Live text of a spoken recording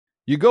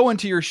You go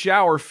into your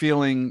shower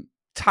feeling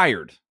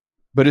tired,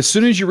 but as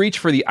soon as you reach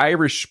for the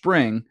Irish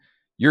Spring,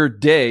 your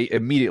day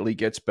immediately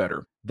gets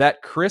better.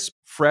 That crisp,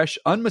 fresh,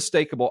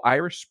 unmistakable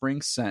Irish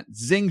Spring scent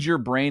zings your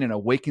brain and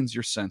awakens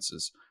your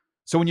senses.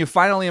 So when you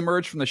finally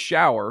emerge from the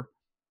shower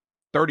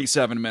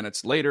 37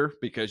 minutes later,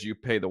 because you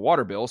pay the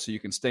water bill so you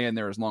can stay in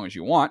there as long as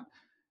you want,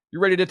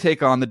 you're ready to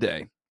take on the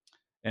day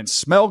and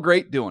smell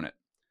great doing it.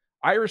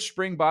 Irish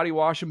Spring Body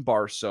Wash and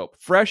Bar Soap.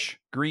 Fresh,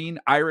 green,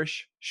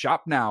 Irish.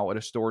 Shop now at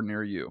a store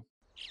near you.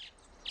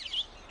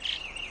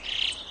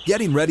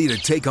 Getting ready to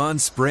take on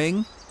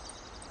spring?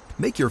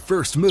 Make your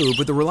first move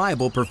with the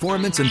reliable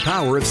performance and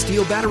power of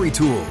Steel battery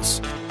tools.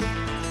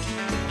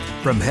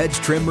 From hedge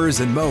trimmers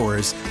and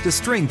mowers to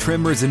string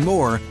trimmers and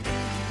more,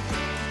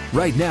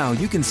 right now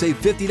you can save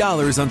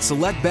 $50 on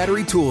select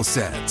battery tool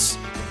sets.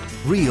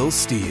 Real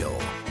Steel.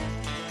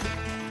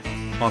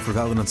 Offer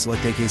valid on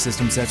select AK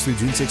system sets through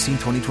June 16,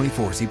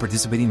 2024. See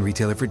participating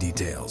retailer for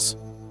details.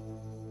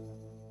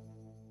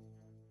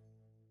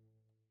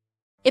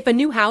 If a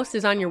new house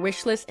is on your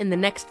wish list in the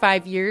next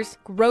 5 years,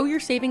 grow your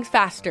savings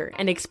faster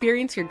and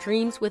experience your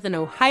dreams with an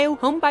Ohio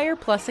Homebuyer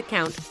Plus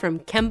account from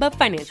Kemba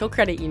Financial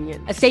Credit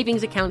Union. A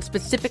savings account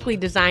specifically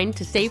designed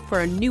to save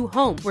for a new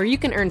home where you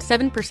can earn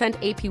 7%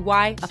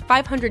 APY,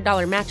 a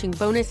 $500 matching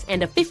bonus,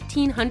 and a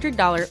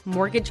 $1,500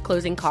 mortgage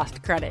closing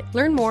cost credit.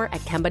 Learn more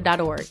at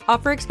Kemba.org.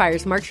 Offer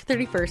expires March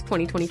 31st,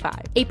 2025.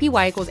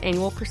 APY equals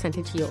annual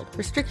percentage yield.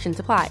 Restrictions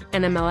apply.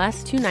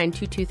 NMLS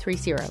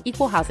 292230.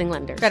 Equal housing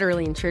lender.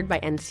 Federally insured by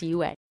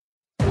NCUA.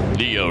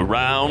 The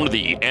Around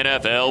the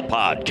NFL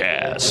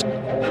podcast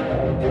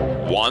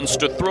wants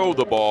to throw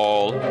the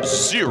ball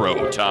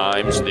 0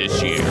 times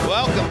this year.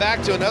 Welcome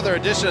back to another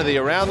edition of the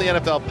Around the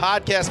NFL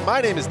podcast.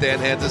 My name is Dan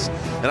Hansis,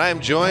 and I am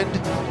joined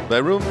by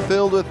a room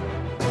filled with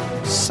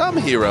some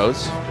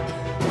heroes.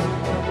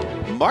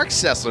 Mark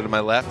Sessler to my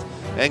left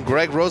and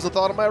Greg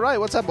Rosenthal to my right.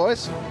 What's up,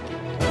 boys?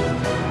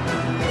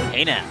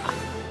 Hey now.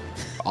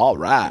 All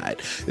right.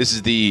 This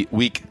is the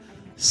Week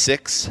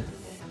 6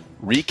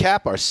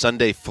 recap, our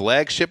Sunday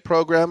flagship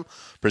program,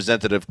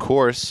 presented, of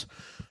course,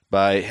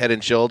 by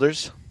Head &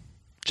 Shoulders.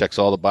 Checks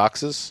all the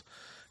boxes,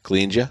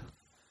 cleans you.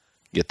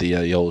 Get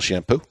the old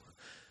shampoo.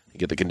 You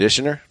get the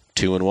conditioner,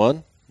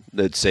 2-in-1.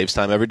 It saves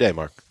time every day,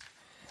 Mark.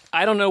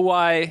 I don't know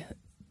why,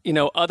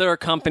 other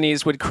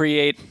companies would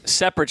create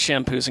separate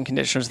shampoos and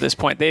conditioners at this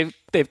point.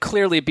 They've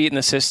clearly beaten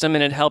the system,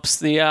 and it helps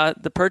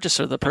the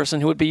purchaser, the person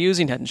who would be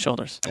using Head &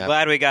 Shoulders. I'm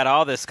glad we got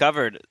all this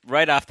covered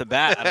right off the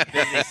bat on a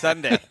busy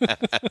Sunday.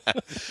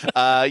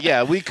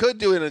 Yeah, we could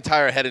do an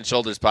entire Head &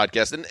 Shoulders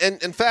podcast.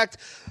 And in fact,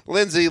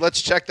 Lindsay,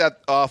 let's check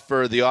that off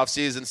for the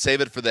offseason.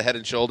 Save it for the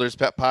Head & Shoulders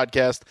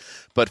podcast.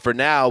 But for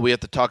now, we have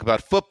to talk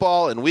about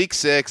football in Week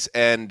 6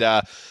 and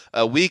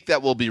a week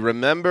that will be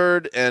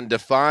remembered and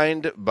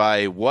defined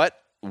by what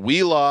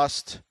we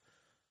lost,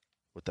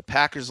 what the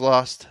Packers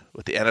lost,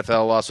 what the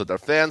NFL lost, what their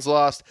fans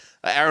lost,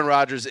 Aaron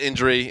Rodgers'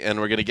 injury, and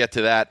we're going to get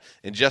to that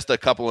in just a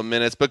couple of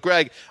minutes. But,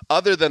 Greg,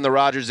 other than the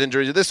Rodgers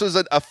injury, this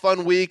was a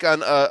fun week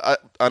on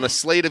a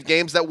slate of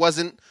games that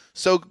wasn't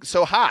so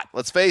hot,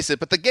 let's face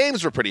it, but the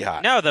games were pretty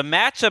hot. No, the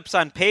matchups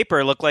on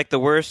paper look like the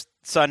worst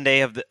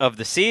Sunday of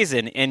the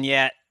season, and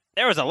yet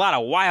there was a lot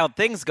of wild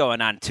things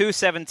going on. 2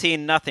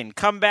 17-0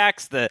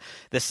 comebacks.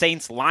 The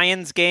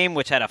Saints-Lions game,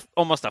 which had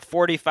almost a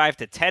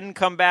 45-10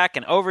 comeback,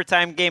 an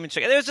overtime game.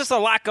 There was just a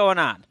lot going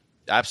on.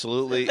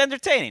 Absolutely. It's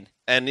entertaining.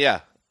 And,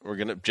 yeah,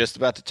 we're just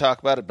about to talk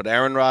about it, but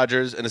Aaron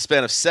Rodgers, in a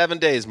span of 7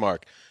 days,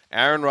 Mark,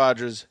 Aaron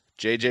Rodgers,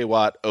 J.J.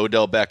 Watt,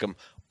 Odell Beckham,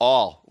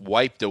 all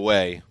wiped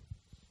away.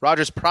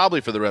 Rodgers probably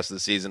for the rest of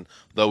the season,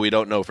 though we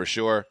don't know for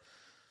sure.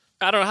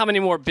 I don't know how many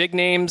more big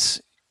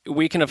names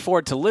we can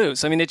afford to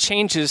lose. I mean, it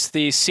changes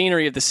the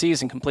scenery of the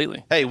season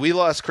completely. Hey, we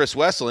lost Chris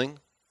Wessling,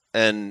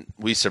 and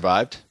we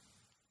survived.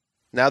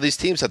 Now these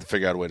teams have to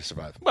figure out a way to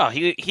survive. Well,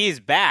 he's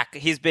back.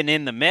 He's been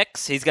in the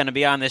mix. He's going to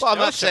be on this show. I'm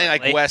not saying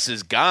like Wes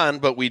is gone,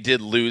 but we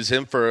did lose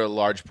him for a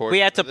large portion. We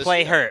had to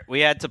play hurt. We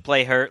had to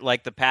play hurt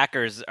like the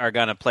Packers are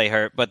going to play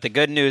hurt. But the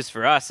good news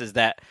for us is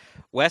that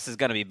Wes is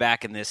going to be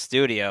back in this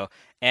studio,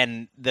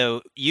 and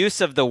the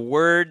use of the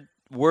word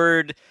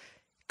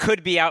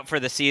could be out for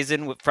the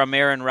season from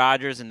Aaron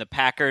Rodgers and the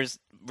Packers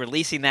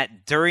releasing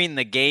that during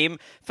the game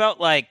felt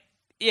like,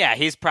 yeah,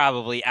 he's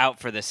probably out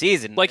for the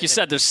season. Like you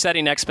said, they're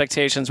setting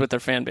expectations with their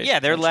fan base.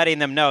 Yeah, they're letting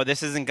them know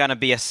this isn't going to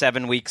be a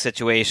 7-week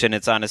situation.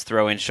 It's on his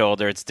throwing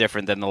shoulder. It's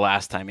different than the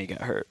last time he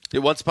got hurt.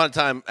 Once upon a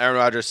time, Aaron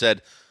Rodgers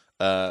said,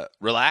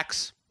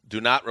 relax. Do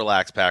not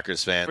relax,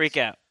 Packers fans.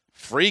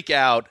 Freak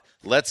out.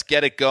 Let's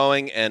get it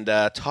going and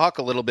talk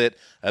a little bit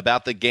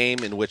about the game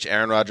in which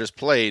Aaron Rodgers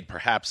played,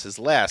 perhaps his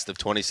last of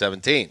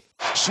 2017.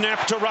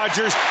 Snap to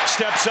Rodgers,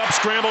 steps up,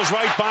 scrambles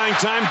right, buying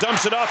time,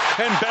 dumps it off,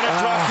 and Bennett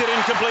dropped it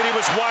incomplete. He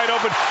was wide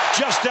open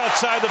just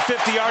outside the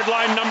 50-yard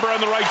line, number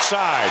on the right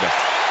side.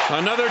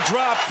 Another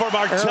drop for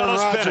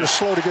Martellus Bennett.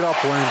 Slow to get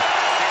up, Wayne.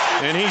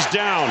 And he's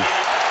down.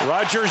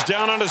 Rodgers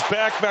down on his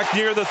back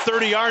near the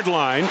 30-yard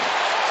line.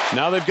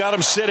 Now they've got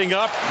him sitting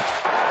up.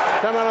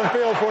 Come on the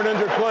field for an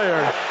injured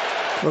player.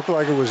 Looked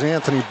like it was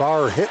Anthony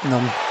Barr hitting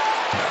him.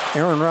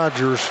 Aaron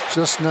Rodgers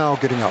just now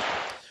getting up.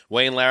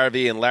 Wayne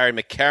Larrivee and Larry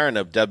McCarron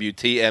of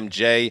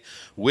WTMJ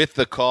with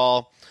the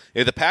call.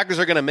 If the Packers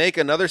are going to make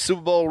another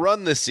Super Bowl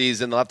run this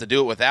season, they'll have to do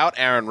it without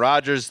Aaron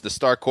Rodgers. The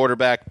star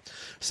quarterback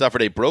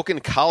suffered a broken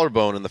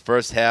collarbone in the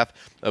first half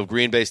of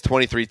Green Bay's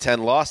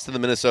 23-10 loss to the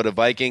Minnesota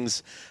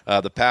Vikings.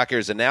 The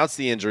Packers announced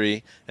the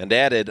injury and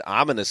added,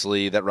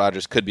 ominously, that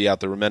Rodgers could be out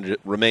the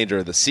remainder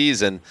of the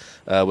season,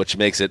 which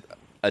makes it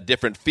a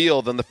different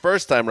feel than the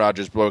first time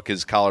Rodgers broke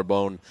his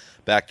collarbone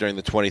back during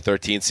the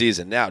 2013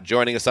 season. Now,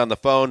 joining us on the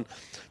phone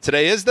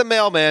today is the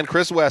mailman,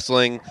 Chris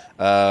Wesseling.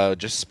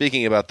 Just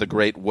speaking about the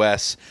great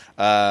Wes.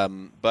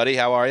 Buddy,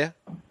 how are you?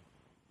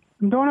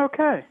 I'm doing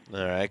okay.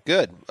 All right,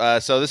 good.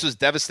 So this was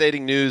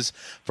devastating news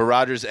for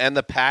Rodgers and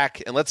the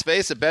Pack. And let's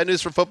face it, bad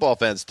news for football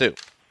fans, too.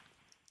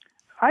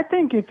 I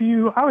think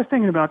I was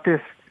thinking about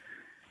this,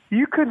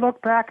 you could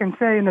look back and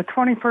say in the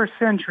 21st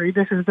century,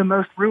 this is the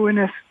most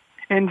ruinous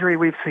injury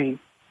we've seen.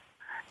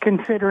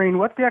 Considering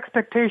what the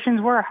expectations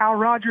were, how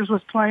Rodgers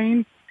was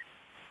playing,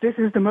 this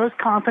is the most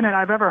confident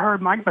I've ever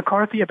heard Mike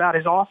McCarthy about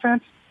his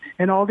offense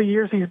in all the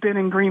years he's been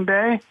in Green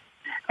Bay.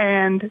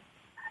 And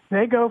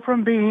they go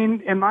from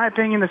being, in my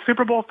opinion, the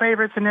Super Bowl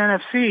favorites in the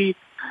NFC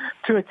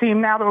to a team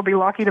now that will be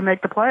lucky to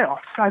make the playoffs.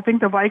 I think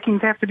the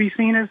Vikings have to be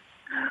seen as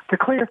the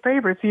clear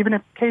favorites, even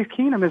if Case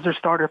Keenum is their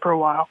starter for a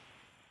while.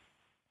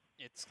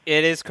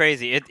 It is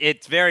crazy.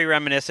 It's very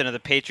reminiscent of the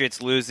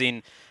Patriots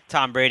losing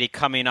Tom Brady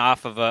coming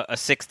off of a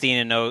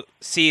 16-0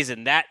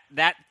 season. That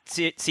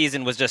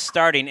season was just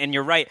starting, and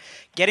you're right.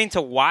 Getting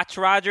to watch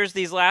Rodgers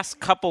these last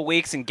couple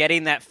weeks and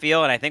getting that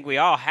feel, and I think we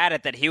all had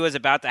it, that he was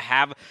about to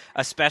have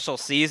a special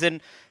season,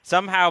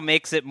 somehow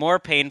makes it more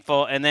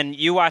painful. And then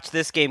you watch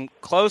this game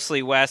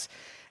closely, Wes.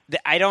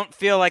 I don't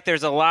feel like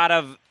there's a lot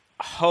of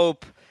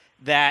hope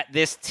that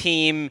this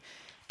team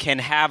can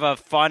have a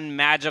fun,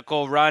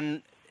 magical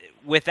run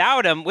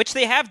without him, which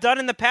they have done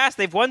in the past.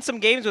 They've won some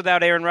games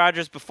without Aaron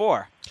Rodgers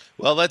before.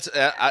 Well, let's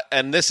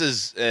and this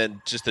is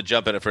just to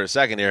jump in it for a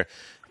second here.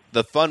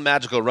 The fun,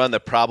 magical run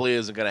that probably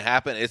isn't going to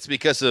happen. It's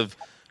because of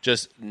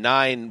just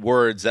 9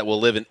 words that will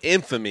live in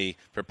infamy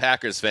for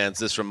Packers fans.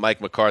 This from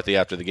Mike McCarthy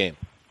after the game.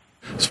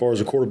 As far as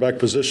the quarterback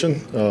position,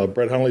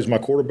 Brett Hundley's my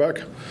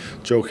quarterback.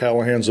 Joe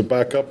Callahan's the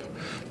backup.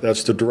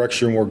 That's the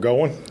direction we're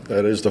going.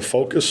 That is the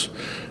focus,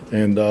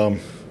 and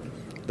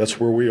that's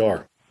where we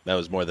are. That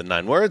was more than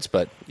 9 words,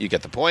 but you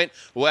get the point.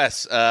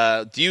 Wes,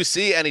 do you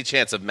see any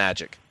chance of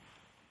magic?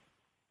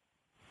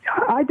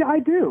 I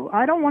do.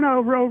 I don't want to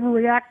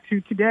overreact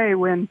to today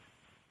when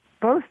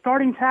both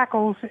starting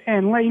tackles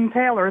and Lane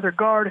Taylor, their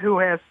guard who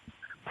has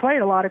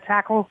played a lot of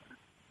tackle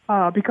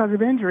because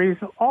of injuries,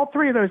 all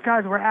 3 of those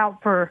guys were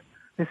out for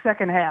the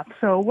second half.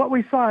 So what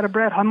we saw out of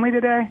Brett Hundley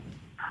today,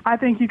 I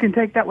think you can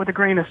take that with a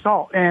grain of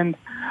salt. And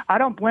I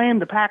don't blame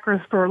the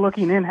Packers for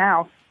looking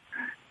in-house.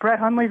 Brett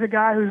Hundley's a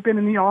guy who's been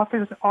in the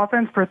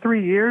offense for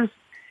 3 years.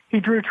 He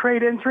drew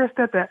trade interest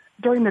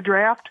during the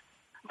draft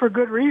for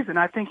good reason.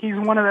 I think he's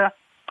one of the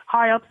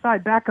high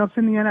upside backups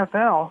in the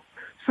NFL.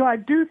 So I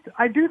do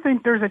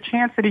think there's a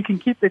chance that he can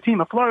keep the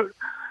team afloat,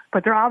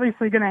 but they're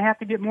obviously going to have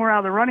to get more out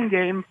of the running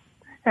game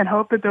and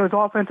hope that those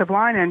offensive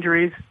line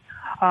injuries,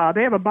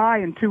 they have a bye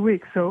in 2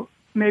 weeks, so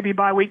maybe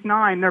by week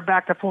 9 they're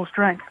back to full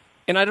strength.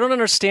 And I don't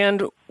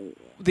understand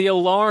the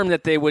alarm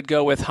that they would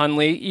go with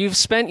Hundley. You've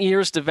spent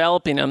years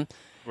developing him.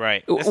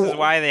 Right. This is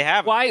why they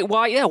have him.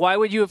 Why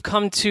would you have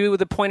come to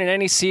the point in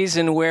any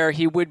season where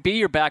he would be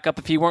your backup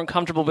if you weren't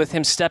comfortable with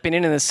him stepping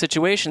in this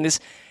situation?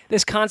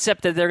 This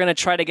concept that they're going to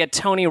try to get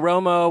Tony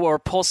Romo or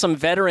pull some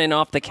veteran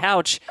off the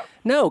couch.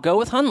 No, go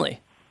with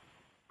Hundley.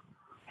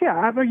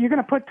 Yeah, you're going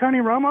to put Tony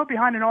Romo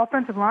behind an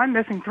offensive line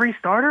missing 3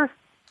 starters?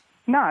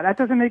 No, that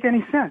doesn't make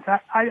any sense.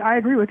 I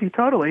agree with you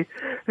totally.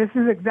 This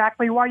is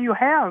exactly why you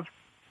have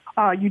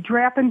you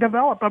draft and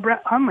develop a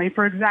Brett Hundley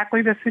for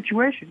exactly this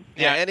situation.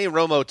 Yeah, any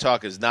Romo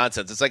talk is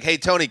nonsense. It's like, hey,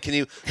 Tony, can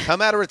you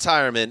come out of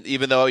retirement,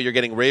 even though you're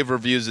getting rave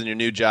reviews in your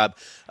new job,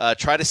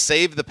 try to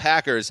save the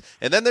Packers,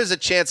 and then there's a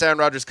chance Aaron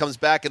Rodgers comes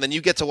back, and then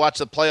you get to watch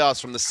the playoffs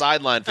from the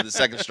sideline for the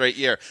second straight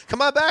year.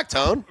 Come on back,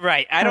 Tone.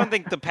 Right. I don't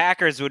think the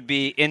Packers would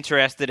be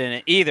interested in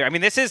it either. I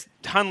mean, this is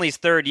Hundley's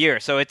 3rd year,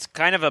 so it's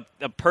kind of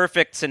a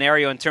perfect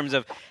scenario in terms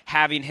of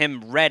having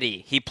him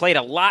ready. He played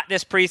a lot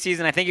this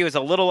preseason. I think he was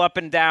a little up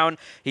and down.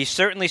 He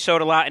certainly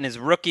showed a lot in his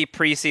rookie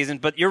preseason.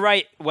 But you're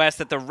right, Wes,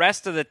 that the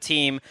rest of the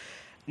team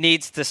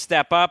needs to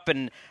step up.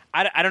 And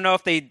I don't know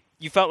if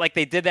you felt like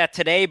they did that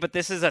today, but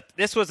this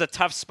was a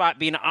tough spot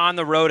being on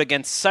the road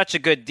against such a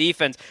good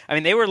defense. I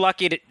mean, they were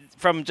lucky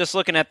from just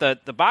looking at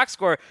the box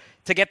score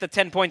to get the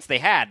 10 points they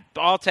had.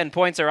 All 10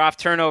 points are off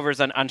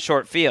turnovers on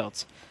short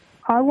fields.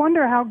 I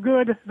wonder how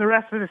good the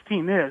rest of this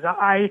team is.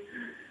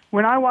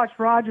 When I watched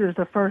Rodgers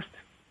the first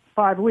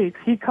 5 weeks,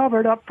 he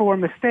covered up for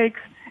mistakes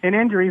and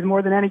injuries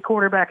more than any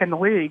quarterback in the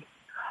league.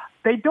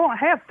 They don't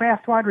have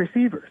fast wide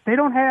receivers. They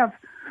don't have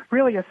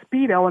really a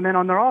speed element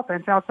on their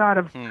offense outside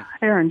of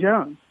Aaron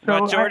Jones.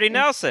 So Jordy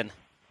Nelson.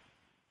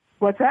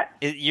 What's that?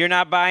 You're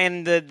not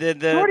buying the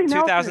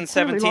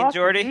 2017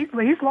 Jordy?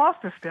 He's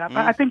lost a step.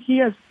 I think he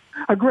has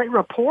a great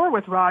rapport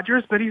with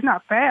Rodgers, but he's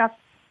not fast.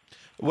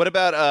 What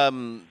about,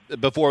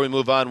 before we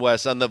move on,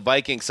 Wes, on the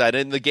Vikings side,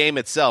 in the game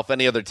itself,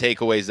 any other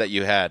takeaways that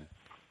you had?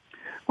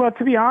 Well,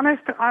 to be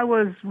honest, I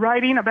was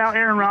writing about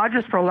Aaron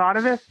Rodgers for a lot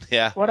of it.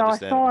 Yeah, what I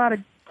saw out of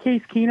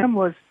Case Keenum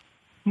was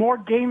more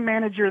game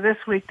manager this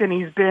week than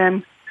he's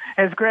been.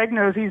 As Greg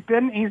knows, he's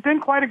been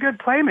quite a good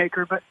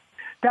playmaker, but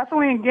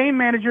definitely in game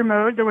manager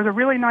mode. There was a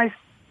really nice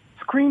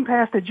screen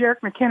pass to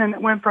Jerick McKinnon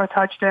that went for a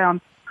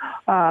touchdown.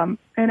 And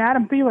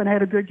Adam Thielen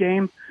had a good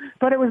game,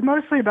 but it was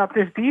mostly about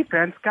this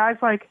defense. Guys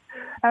like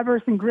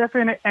Everson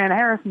Griffin and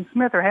Harrison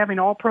Smith are having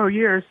all-pro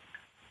years.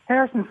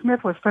 Harrison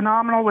Smith was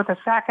phenomenal with a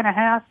sack and a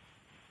half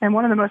and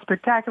one of the most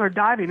spectacular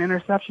diving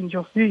interceptions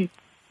you'll see.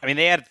 I mean,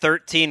 they had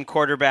 13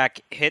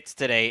 quarterback hits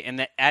today,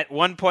 and at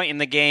one point in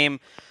the game,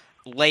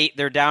 late,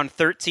 they're down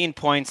 13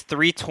 points,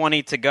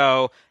 3:20 to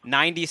go,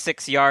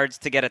 96 yards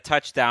to get a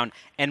touchdown,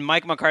 and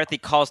Mike McCarthy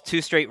calls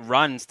 2 straight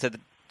runs to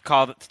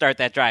start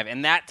that drive.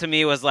 And that, to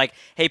me, was like,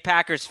 hey,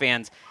 Packers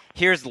fans,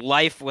 here's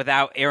life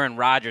without Aaron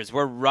Rodgers.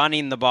 We're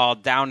running the ball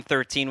down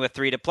 13 with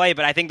 3 to play.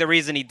 But I think the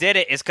reason he did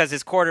it is because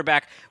his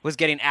quarterback was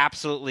getting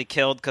absolutely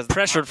killed because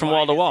pressured from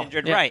wall to wall.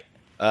 Injured, yeah. Right.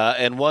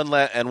 And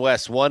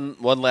Wes, one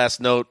last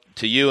note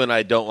to you, and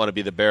I don't want to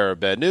be the bearer of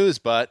bad news,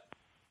 but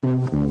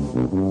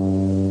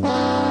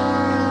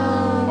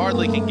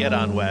hardly can get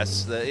on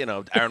Wes.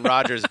 Aaron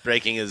Rodgers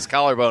breaking his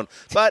collarbone,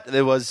 but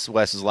it was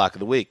Wes's lock of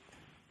the week.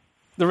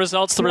 The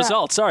result's the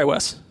result. Sorry,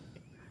 Wes.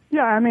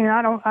 Yeah, I mean,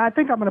 I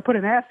think I'm going to put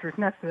an asterisk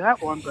next to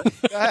that one. But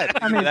go ahead.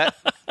 I mean,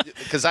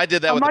 because I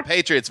did that with the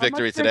Patriots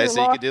victory today,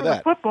 so you could do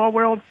that. The football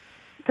world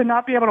to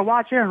not be able to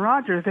watch Aaron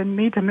Rodgers than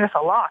me to miss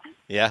a lock.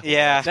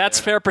 Yeah. That's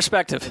fair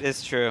perspective.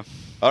 It's true.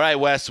 All right,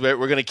 Wes, we're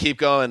going to keep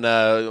going.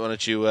 Why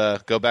don't you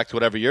go back to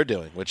whatever you're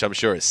doing, which I'm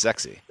sure is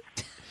sexy.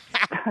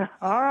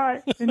 All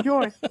right.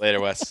 Enjoy.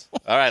 Later, Wes.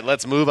 All right,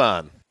 let's move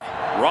on.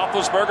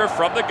 Roethlisberger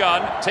from the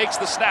gun, takes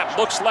the snap,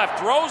 looks left,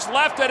 throws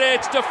left, and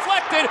it's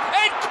deflected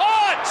and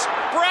caught!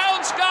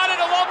 Brown's got it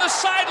along the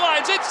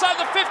sidelines, inside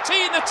the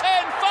 15, the 10,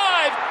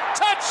 5.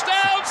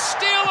 Touchdown,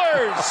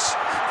 Steelers!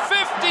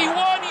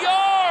 51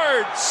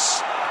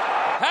 yards!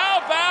 How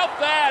about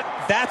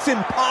that? That's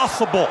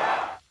impossible.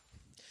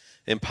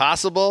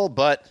 Impossible,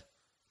 but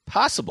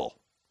possible.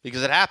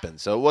 Because it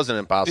happened, so it wasn't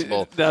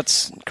impossible.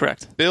 That's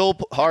correct. Bill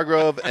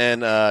Hargrove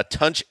and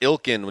Tunch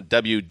Ilkin with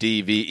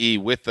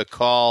WDVE with the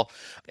call.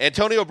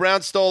 Antonio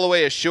Brown stole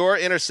away a short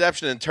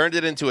interception and turned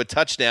it into a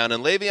touchdown.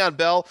 And Le'Veon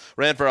Bell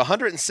ran for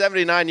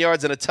 179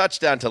 yards and a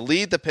touchdown to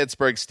lead the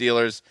Pittsburgh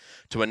Steelers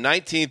to a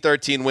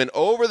 19-13 win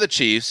over the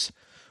Chiefs,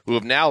 who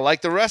have now,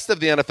 like the rest of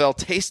the NFL,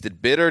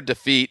 tasted bitter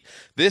defeat.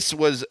 This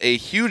was a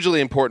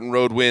hugely important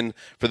road win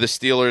for the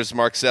Steelers,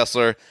 Mark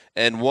Sessler,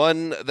 and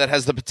one that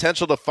has the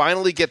potential to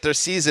finally get their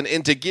season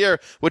into gear,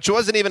 which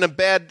wasn't even a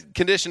bad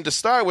condition to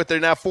start with. They're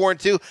now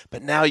 4-2,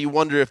 but now you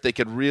wonder if they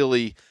could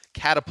really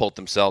catapult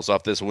themselves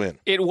off this win.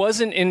 It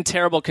wasn't in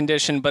terrible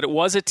condition, but it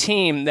was a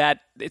team that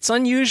it's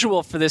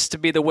unusual for this to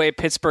be the way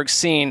Pittsburgh's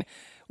seen.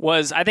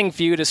 Was, I think,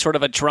 viewed as sort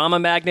of a drama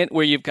magnet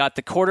where you've got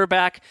the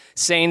quarterback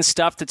saying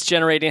stuff that's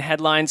generating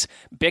headlines,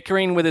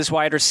 bickering with his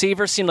wide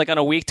receiver. Seemed like on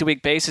a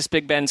week-to-week basis,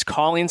 Big Ben's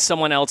calling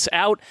someone else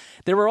out.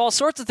 There were all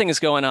sorts of things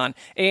going on.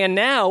 And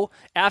now,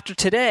 after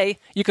today,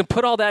 you can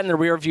put all that in the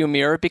rearview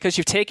mirror because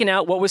you've taken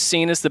out what was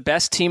seen as the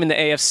best team in the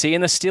AFC,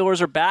 and the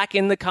Steelers are back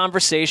in the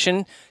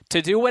conversation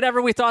to do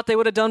whatever we thought they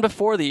would have done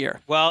before the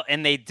year. Well,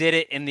 and they did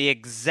it in the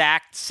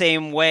exact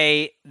same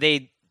way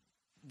they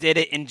did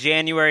it in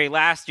January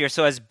last year.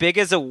 So as big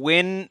as a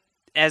win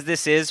as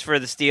this is for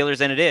the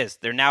Steelers, and it is,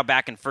 they're now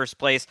back in first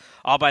place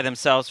all by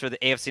themselves for the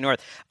AFC North.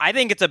 I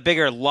think it's a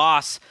bigger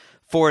loss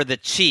for the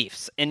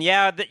Chiefs. And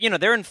yeah,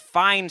 they're in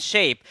fine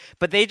shape,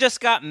 but they just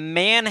got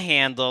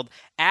manhandled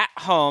at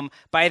home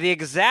by the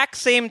exact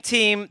same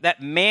team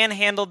that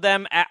manhandled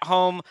them at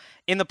home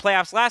in the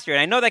playoffs last year.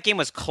 And I know that game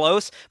was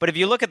close, but if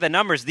you look at the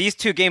numbers, these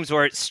two games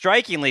were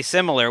strikingly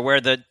similar, where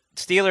the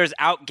Steelers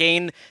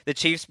outgained the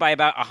Chiefs by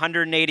about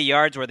 180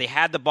 yards, where they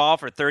had the ball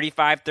for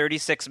 35,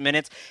 36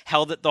 minutes,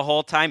 held it the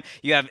whole time.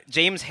 You have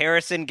James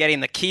Harrison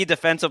getting the key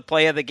defensive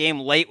play of the game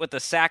late with the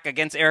sack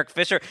against Eric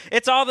Fisher.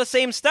 It's all the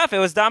same stuff. It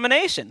was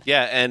domination.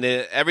 Yeah, and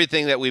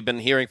everything that we've been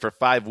hearing for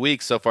 5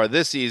 weeks so far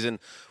this season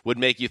would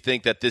make you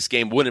think that this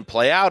game wouldn't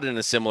play out in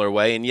a similar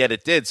way, and yet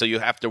it did. So you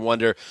have to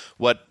wonder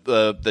what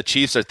the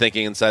Chiefs are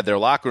thinking inside their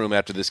locker room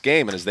after this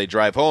game and as they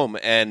drive home.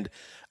 And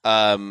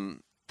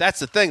that's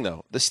the thing,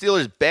 though. The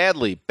Steelers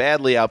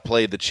badly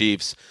outplayed the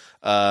Chiefs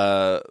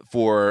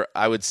for,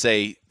 I would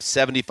say,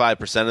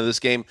 75% of this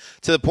game,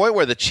 to the point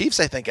where the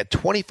Chiefs, I think, had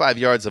 25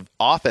 yards of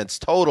offense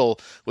total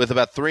with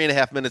about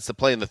 3.5 minutes to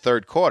play in the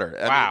third quarter.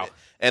 Wow.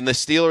 And the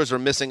Steelers were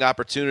missing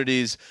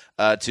opportunities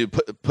to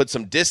put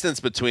some distance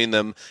between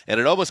them, and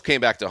it almost came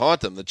back to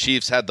haunt them. The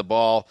Chiefs had the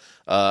ball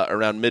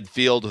around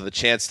midfield with a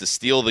chance to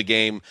steal the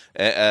game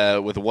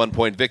with a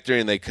 1-point victory,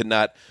 and they could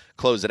not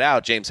close it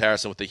out. James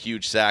Harrison with a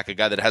huge sack, a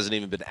guy that hasn't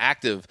even been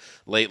active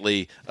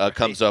lately,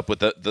 comes up with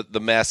the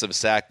massive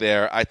sack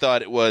there. I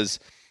thought it was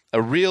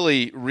a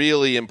really,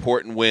 really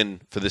important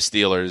win for the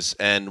Steelers,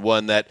 and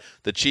one that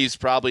the Chiefs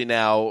probably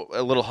now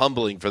a little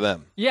humbling for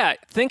them. Yeah,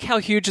 think how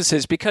huge this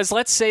is, because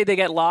let's say they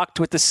get locked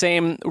with the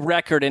same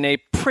record in a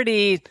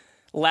pretty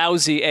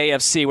lousy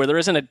AFC where there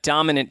isn't a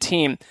dominant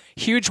team.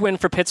 Huge win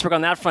for Pittsburgh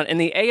on that front.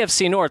 And the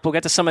AFC North, we'll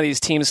get to some of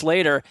these teams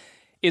later,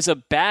 is a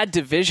bad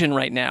division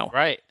right now.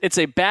 Right. It's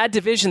a bad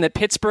division that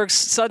Pittsburgh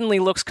suddenly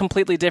looks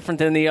completely different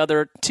than the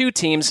other two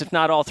teams, if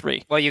not all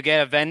three. Well, you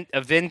get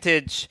a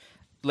vintage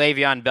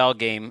Le'Veon Bell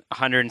game,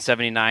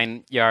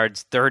 179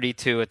 yards,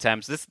 32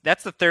 attempts.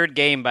 That's the third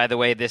game, by the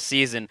way, this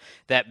season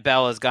that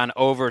Bell has gone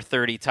over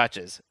 30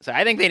 touches. So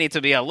I think they need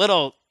to be a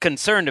little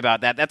concerned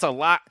about that. That's a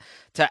lot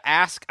to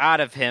ask out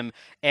of him.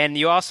 And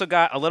you also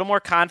got a little more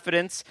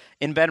confidence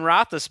in Ben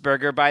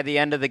Roethlisberger by the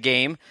end of the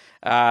game.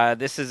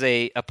 This is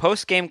a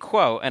post-game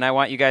quote, and I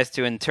want you guys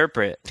to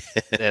interpret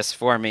this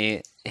for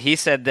me. He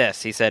said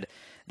this. He said,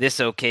 "This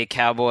okay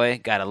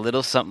cowboy got a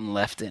little something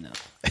left in him."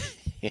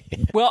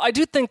 Well, I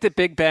do think that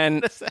Big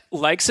Ben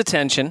likes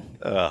attention,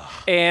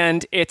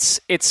 and it's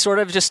sort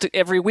of just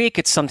every week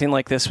it's something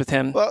like this with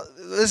him. Well,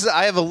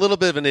 I have a little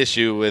bit of an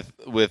issue with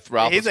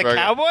Roethlisberger. He's a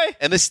cowboy?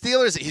 And the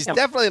Steelers, he's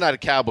definitely not a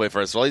cowboy,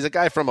 first of all. He's a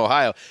guy from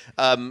Ohio.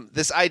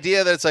 This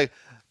idea that it's like,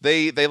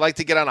 They like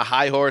to get on a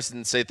high horse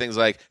and say things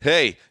like,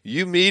 hey,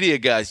 you media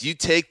guys, you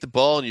take the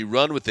ball and you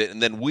run with it,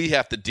 and then we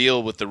have to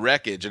deal with the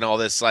wreckage and all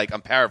this. Like,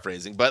 I'm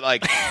paraphrasing, but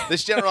like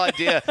this general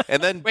idea.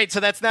 And then wait, so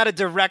that's not a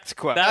direct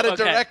quote. Not a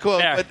direct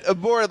quote, but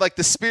more like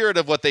the spirit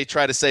of what they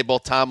try to say,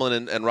 both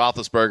Tomlin and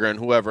Roethlisberger and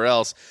whoever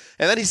else.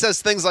 And then he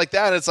says things like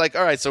that, and it's like,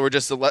 all right, so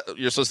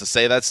you're supposed to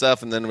say that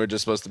stuff, and then we're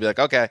just supposed to be like,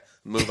 okay,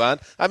 move on.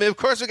 I mean, of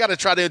course we got to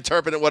try to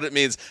interpret what it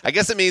means. I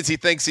guess it means he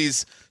thinks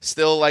he's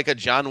still like a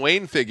John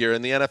Wayne figure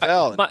in the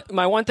NFL.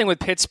 My one thing with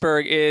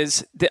Pittsburgh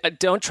is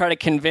don't try to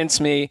convince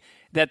me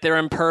that they're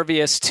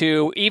impervious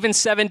to, even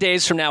 7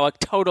 days from now, a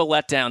total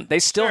letdown. They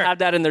still have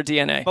that in their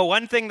DNA. But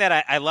one thing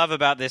that I love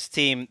about this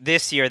team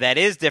this year that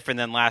is different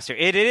than last year,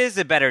 it is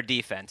a better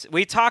defense.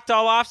 We talked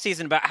all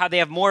offseason about how they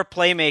have more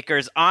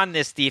playmakers on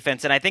this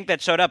defense, and I think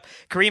that showed up.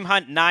 Kareem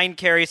Hunt, 9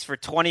 carries for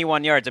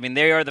 21 yards. I mean,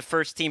 they are the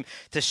first team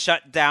to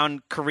shut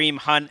down Kareem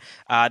Hunt.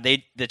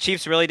 The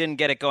Chiefs really didn't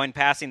get it going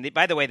passing.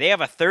 By the way, they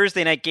have a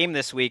Thursday night game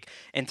this week,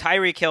 and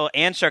Tyreek Hill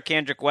and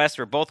Charkandrick West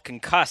were both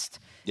concussed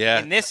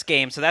in this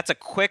game, so that's a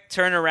quick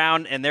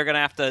turnaround, and they're going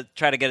to have to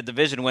try to get a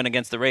division win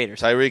against the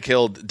Raiders. Tyreek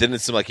Hill didn't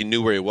seem like he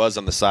knew where he was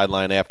on the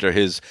sideline after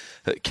his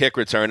kick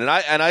return, and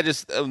I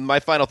just my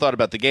final thought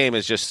about the game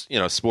is just,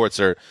 sports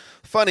are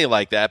funny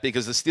like that,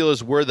 because the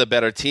Steelers were the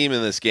better team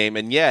in this game,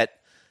 and yet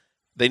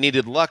they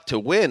needed luck to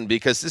win,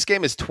 because this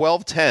game is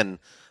 12-10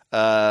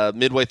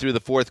 midway through the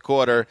fourth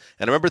quarter,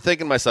 and I remember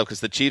thinking to myself, because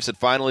the Chiefs had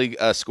finally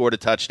scored a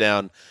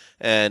touchdown,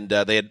 and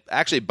they had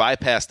actually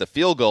bypassed the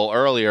field goal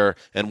earlier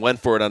and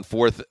went for it on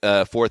fourth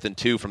and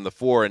 2 from the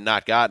 4 and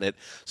not gotten it.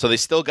 So they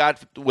still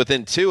got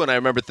within 2, and I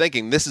remember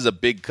thinking, this is a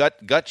big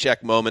gut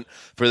check moment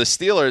for the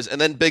Steelers.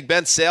 And then Big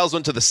Ben sails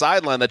into the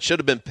sideline that should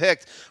have been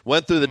picked,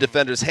 went through the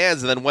defender's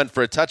hands, and then went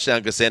for a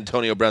touchdown because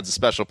Antonio Brown's a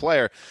special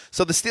player.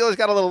 So the Steelers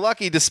got a little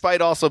lucky despite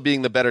also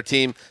being the better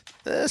team.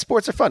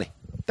 Sports are funny.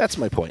 That's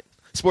my point.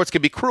 Sports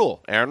can be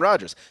cruel. Aaron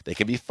Rodgers. They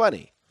can be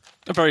funny.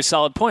 A very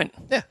solid point.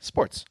 Yeah,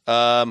 sports.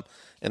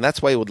 And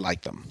that's why you would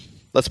like them.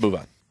 Let's move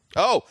on.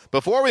 Oh,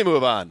 before we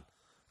move on,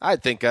 I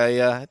think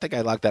I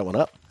locked that one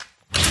up.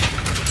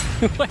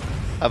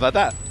 How about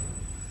that?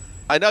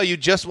 I know you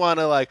just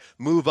want to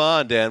move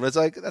on, Dan, but it's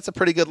like that's a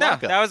pretty good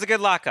lockup. That was a good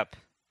lockup.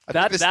 I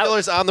think the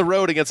Steelers on the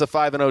road against a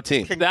 5-0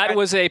 team. That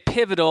was a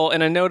pivotal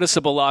and a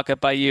noticeable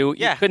lockup by you.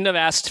 Yeah. You couldn't have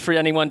asked for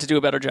anyone to do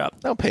a better job.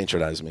 Don't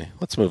patronize me.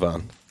 Let's move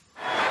on.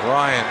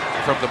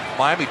 Ryan from the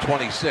Miami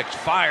 26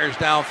 fires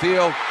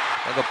downfield,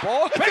 and the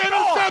ball is picked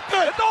off.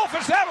 The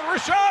Dolphins have it.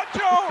 Rashad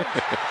Jones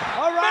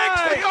makes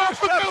the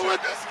interception. Win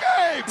this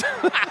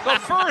game. The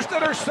first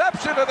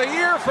interception of the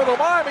year for the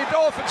Miami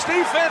Dolphins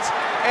defense,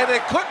 and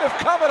it couldn't have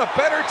come at a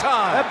better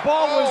time. That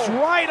ball was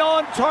right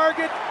on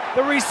target.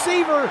 The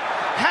receiver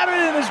had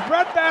it in his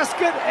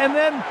breadbasket, and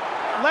then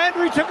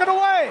Landry took it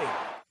away.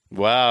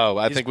 Wow,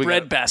 I think we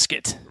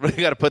breadbasket. We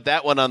got to put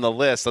that one on the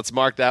list. Let's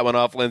mark that one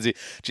off, Lindsay.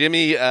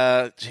 Jimmy,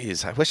 I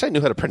wish I knew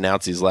how to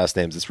pronounce these last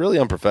names. It's really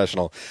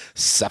unprofessional.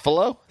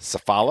 Cephalo?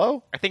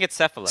 I think it's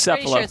Cephalo.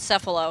 Pretty sure it's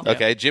Cephalo.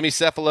 Okay, Jimmy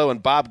Cephalo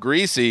and Bob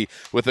Greasy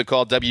with the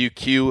call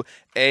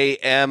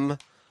WQAM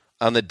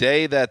on the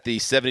day that the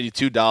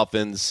 72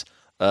 Dolphins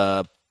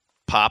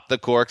pop the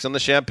corks on the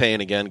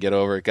champagne again. Get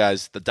over it,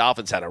 guys. The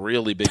Dolphins had a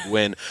really big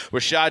win.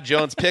 Rashad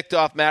Jones picked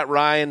off Matt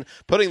Ryan,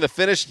 putting the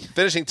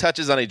finishing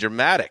touches on a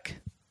dramatic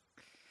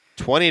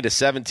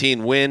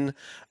 20-17 win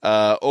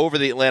over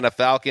the Atlanta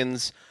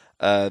Falcons.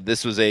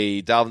 This was a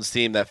Dolphins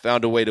team that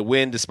found a way to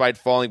win despite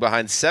falling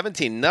behind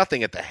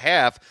 17-0 at the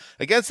half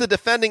against the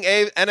defending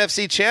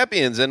NFC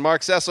champions. And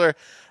Mark Sessler,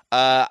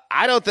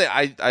 I don't think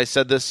I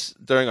said this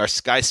during our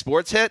Sky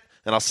Sports hit,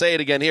 and I'll say it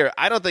again here.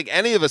 I don't think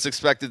any of us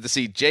expected to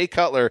see Jay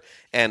Cutler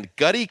and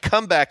Gutty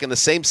come back in the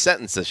same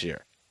sentence this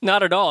year.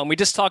 Not at all. And we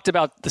just talked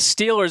about the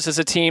Steelers as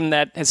a team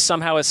that has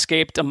somehow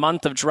escaped a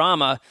month of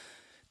drama.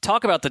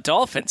 Talk about the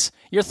Dolphins.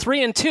 You're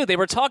 3-2. They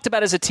were talked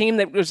about as a team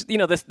that was,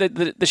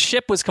 the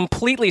ship was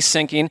completely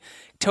sinking,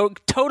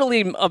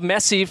 totally a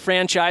messy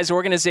franchise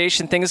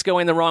organization, things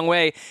going the wrong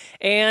way.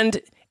 And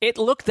it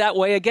looked that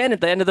way again at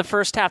the end of the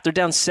first half. They're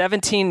down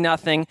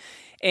 17-0.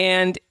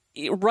 And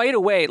right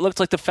away, it looked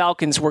like the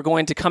Falcons were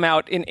going to come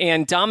out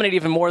and dominate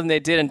even more than they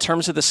did in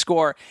terms of the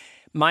score.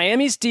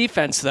 Miami's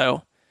defense,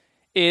 though,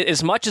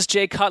 as much as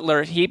Jay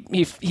Cutler, he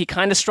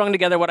kind of strung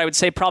together what I would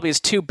say probably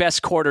his 2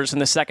 best quarters in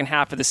the second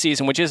half of the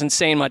season, which isn't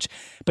saying much.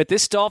 But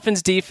this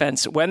Dolphins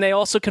defense, when they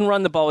also can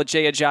run the ball with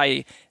Jay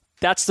Ajayi,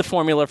 that's the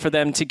formula for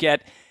them to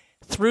get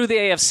through the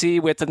AFC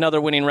with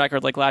another winning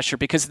record like last year,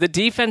 because the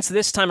defense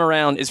this time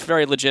around is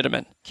very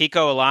legitimate.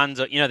 Kiko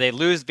Alonso, they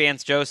lose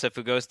Vance Joseph,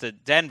 who goes to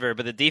Denver,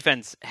 but the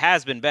defense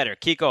has been better.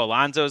 Kiko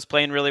Alonso is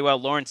playing really well.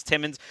 Lawrence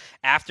Timmons,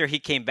 after he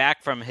came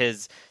back from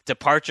his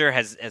departure,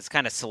 has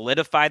kind of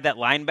solidified that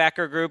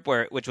linebacker group,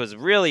 which was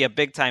really a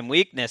big-time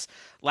weakness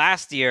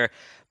last year.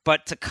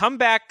 But to come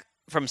back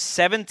from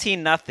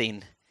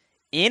 17-0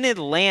 in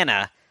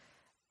Atlanta,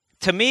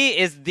 to me,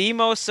 is the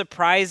most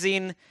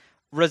surprising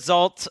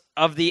result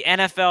of the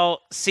NFL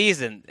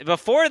season.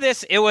 Before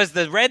this, it was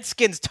the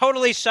Redskins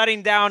totally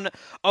shutting down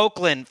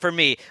Oakland for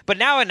me. But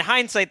now in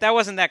hindsight, that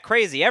wasn't that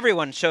crazy.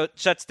 Everyone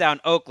shuts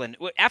down Oakland.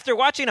 After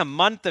watching a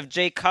month of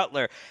Jay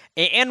Cutler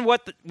and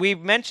what we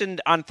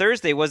mentioned on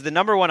Thursday was the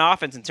number 1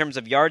 offense in terms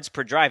of yards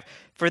per drive,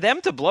 for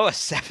them to blow a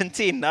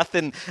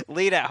 17-0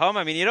 lead at home,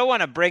 I mean, you don't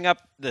want to bring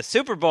up the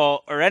Super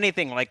Bowl or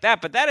anything like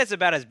that, but that is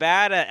about as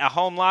bad a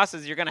home loss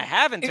as you're going to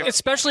have.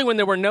 Especially when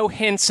there were no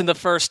hints in the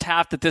first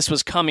half that this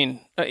was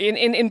coming.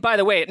 And by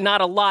the way, not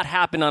a lot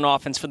happened on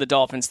offense for the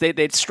Dolphins.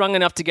 They'd strung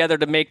enough together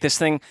to make this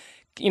thing,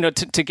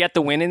 to get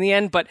the win in the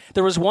end. But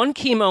there was one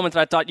key moment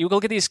that I thought, you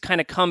look at these kind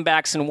of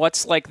comebacks and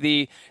what's like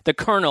the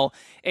kernel.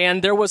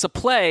 And there was a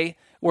play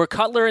where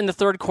Cutler in the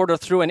third quarter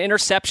threw an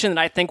interception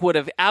that I think would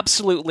have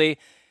absolutely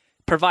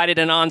provided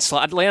an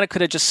onslaught. Atlanta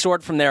could have just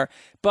soared from there.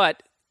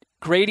 But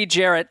Grady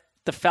Jarrett,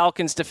 the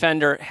Falcons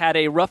defender, had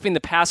a roughing the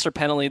passer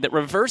penalty that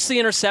reversed the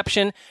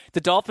interception. The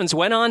Dolphins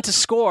went on to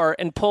score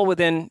and pull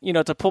within,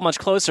 to pull much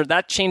closer.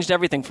 That changed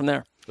everything from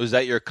there. Was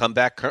that your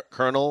comeback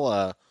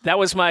kernel? That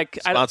was my...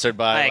 Sponsored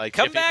by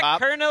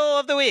comeback kernel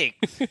of the week.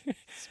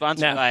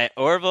 Sponsored by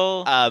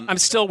Orville. I'm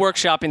still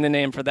workshopping the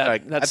name for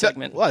that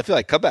segment. I feel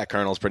like comeback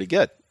kernel is pretty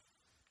good.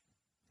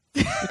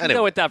 Anyway.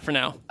 Go with that for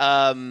now.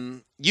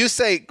 You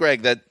say,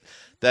 Greg, that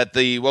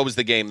what was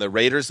the game? The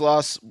Raiders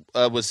loss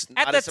was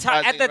not as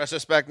surprising in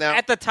retrospect now?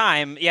 At the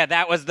time, yeah,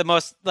 that was the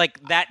most,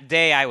 that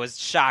day I was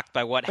shocked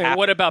by what happened.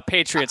 What about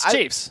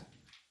Patriots-Chiefs?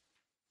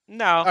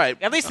 No. All right.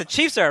 At least the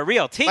Chiefs are a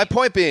real team. My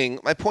point being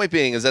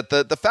is that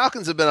the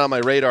Falcons have been on my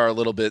radar a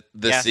little bit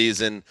this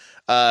season.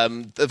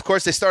 Of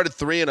course, they started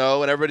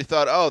 3-0, and everybody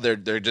thought,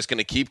 they're just going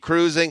to keep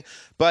cruising.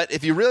 But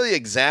if you really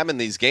examine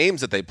these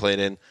games that they played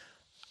in,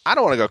 I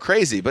don't want to go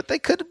crazy, but they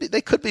could be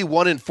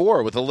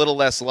 1-4 with a little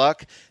less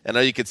luck. I know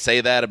you could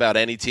say that about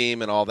any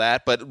team and all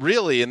that, but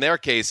really, in their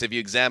case, if you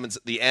examine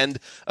the end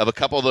of a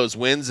couple of those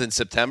wins in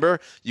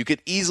September, you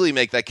could easily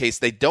make that case.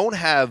 They don't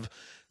have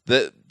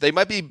they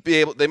might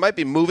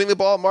be moving the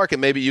ball, Mark,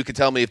 and maybe you could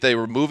tell me if they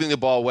were moving the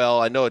ball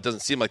well. I know it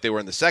doesn't seem like they were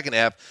in the second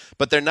half,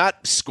 but they're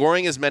not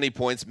scoring as many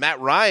points. Matt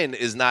Ryan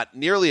is not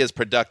nearly as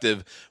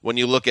productive when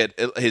you look at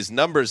his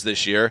numbers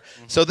this year.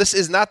 Mm-hmm. So this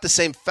is not the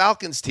same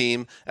Falcons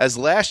team as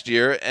last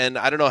year, and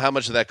I don't know how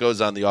much of that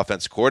goes on the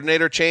offense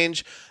coordinator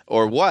change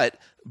or what.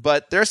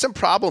 But there are some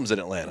problems in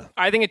Atlanta.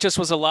 I think it just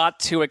was a lot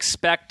to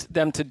expect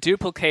them to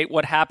duplicate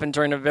what happened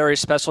during a very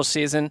special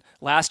season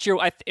last year.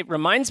 It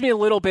reminds me a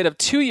little bit of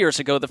 2 years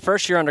ago, the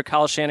first year under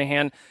Kyle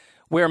Shanahan,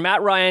 where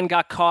Matt Ryan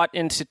got caught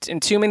in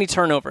too many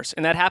turnovers.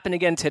 And that happened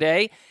again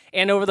today.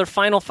 And over their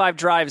final 5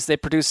 drives, they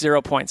produced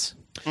 0 points.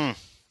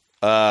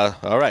 All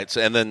right.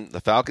 So, and then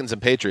the Falcons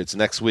and Patriots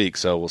next week.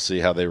 So we'll see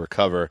how they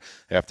recover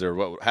after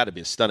what had to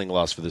be a stunning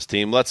loss for this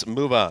team. Let's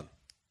move on.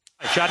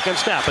 Shotgun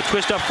snap, a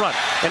twist up front,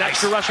 an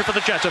extra rusher for the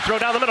Jets, a throw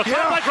down the middle,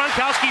 caught by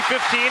Gronkowski,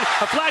 15,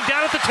 a flag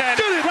down at the 10,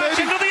 rush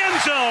into the end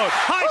zone,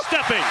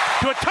 high-stepping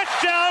to a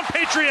touchdown,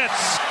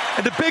 Patriots.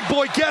 And the big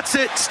boy gets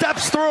it,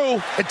 steps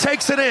through, and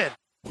takes it in.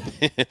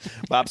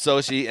 Bob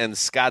Sochi and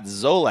Scott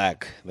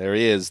Zolak, there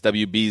he is,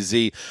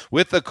 WBZ,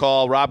 with the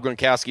call. Rob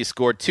Gronkowski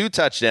scored 2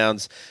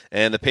 touchdowns,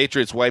 and the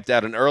Patriots wiped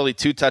out an early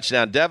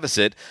 2-touchdown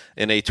deficit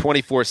in a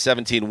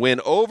 24-17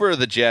 win over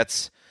the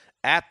Jets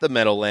at the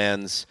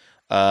Meadowlands.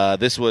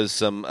 This was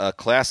some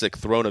classic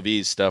throne of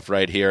ease stuff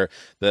right here.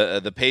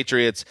 The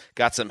Patriots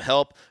got some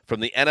help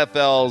from the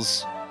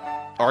NFL's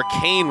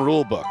arcane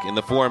rulebook in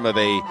the form of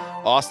a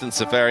Austin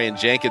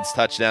Seferian-Jenkins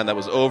touchdown that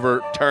was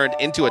overturned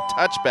into a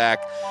touchback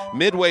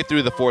midway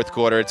through the fourth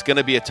quarter. It's going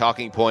to be a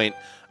talking point.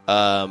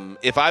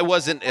 If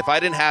I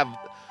didn't have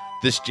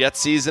this Jets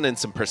season in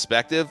some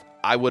perspective,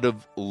 I would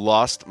have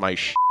lost my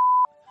shit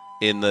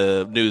in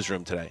the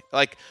newsroom today.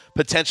 Like,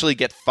 potentially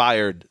get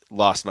fired,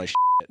 lost my shit.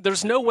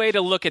 There's no way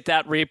to look at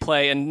that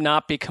replay and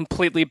not be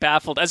completely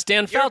baffled. As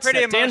Dan Fouts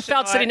said, Dan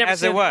Fouts said he never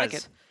seen it like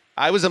it.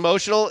 I was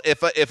emotional.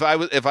 If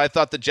I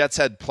thought the Jets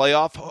had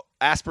playoff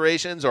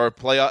aspirations or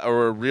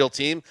a real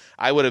team,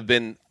 I would have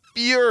been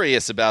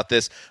furious about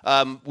this.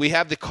 We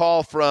have the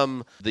call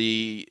from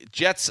the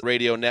Jets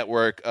radio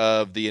network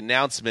of the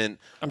announcement.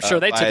 I'm sure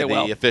they took it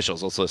well. The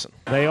officials. Let's listen.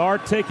 They are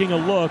taking a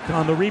look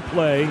on the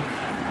replay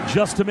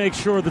just to make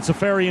sure that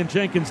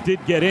Safarian-Jenkins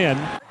did get in.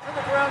 To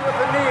the ground with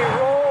the knee,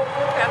 rolled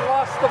and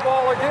lost the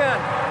ball again.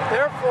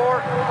 Therefore,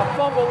 a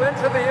fumble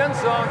into the end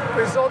zone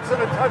results in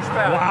a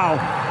touchback.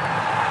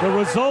 Wow. The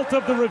result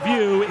of the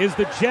review is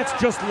the Jets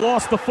just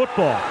lost the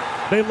football.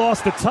 They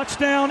lost the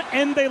touchdown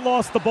and they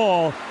lost the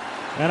ball.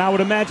 And I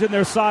would imagine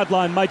their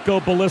sideline might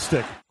go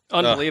ballistic.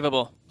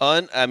 Unbelievable.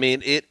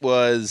 It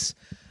was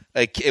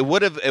a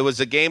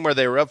game where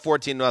they were up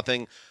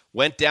 14-0,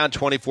 went down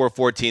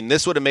 24-14.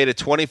 This would have made it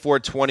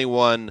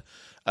 24-21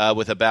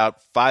 with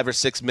about 5 or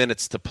 6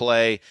 minutes to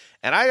play.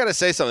 And I got to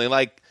say something.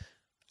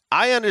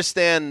 I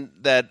understand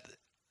that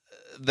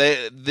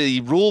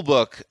the rule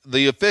book,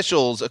 the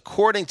officials,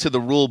 according to the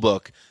rule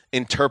book,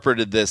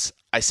 interpreted this,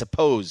 I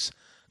suppose,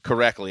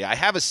 correctly. I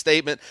have a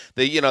statement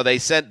that, they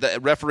sent the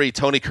referee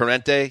Tony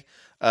Corrente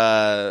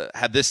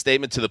had this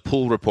statement to the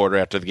Pool reporter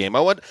after the game. I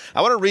want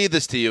to read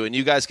this to you, and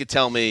you guys could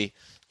tell me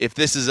if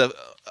this is a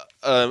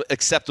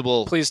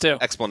acceptable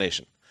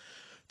explanation.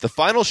 The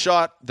final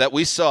shot that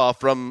we saw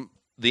from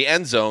the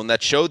end zone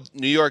that showed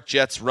New York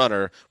Jets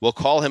runner, we'll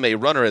call him a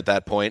runner at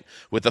that point,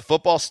 with the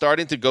football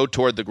starting to go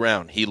toward the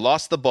ground. He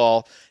lost the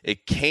ball.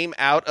 It came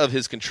out of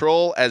his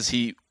control as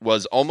he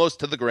was almost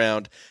to the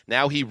ground.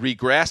 Now he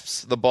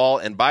regrasps the ball,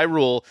 and by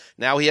rule,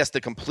 now he has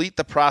to complete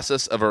the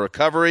process of a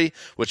recovery,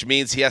 which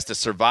means he has to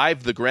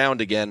survive the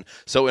ground again.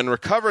 So in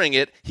recovering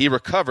it, he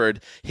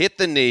recovered, hit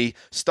the knee,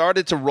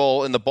 started to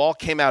roll, and the ball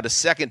came out a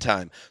second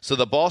time. So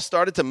the ball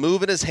started to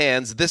move in his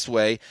hands this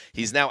way.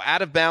 He's now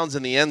out of bounds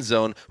in the end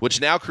zone, which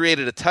now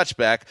created a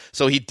touchback.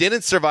 So he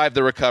didn't survive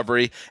the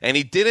recovery, and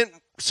he didn't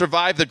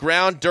survive the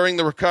ground during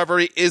the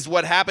recovery is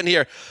what happened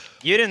here.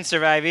 You didn't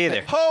survive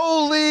either.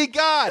 Holy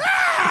God.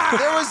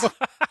 There was.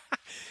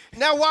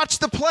 Now watch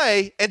the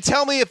play and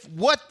tell me if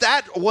what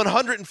that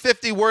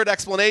 150-word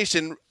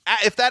explanation,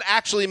 if that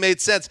actually made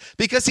sense,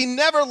 because he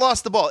never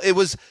lost the ball.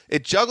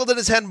 It juggled in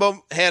his hand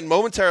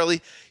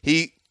momentarily.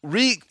 He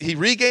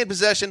regained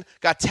possession,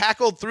 got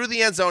tackled through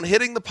the end zone,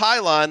 hitting the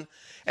pylon,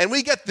 and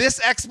we get this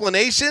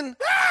explanation.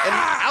 And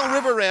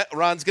Al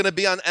Riveron's going to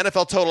be on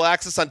NFL Total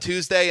Access on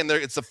Tuesday, and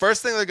it's the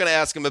first thing they're going to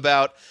ask him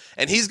about.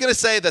 And he's going to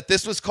say that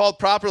this was called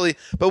properly.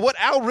 But what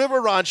Al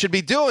Riveron should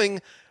be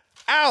doing,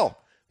 Al,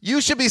 you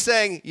should be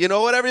saying, you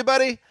know what,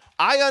 everybody?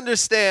 I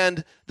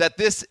understand that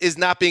this is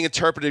not being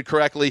interpreted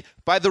correctly.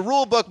 By the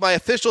rule book, my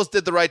officials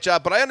did the right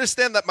job, but I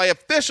understand that my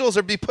officials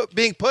are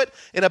being put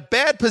in a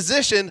bad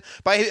position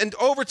by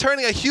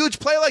overturning a huge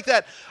play like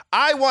that.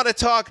 I want to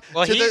talk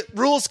to the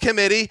rules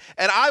committee,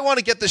 and I want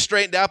to get this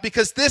straightened out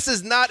because this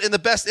is not in the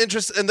best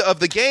interest of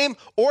the game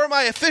or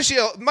my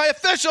officials.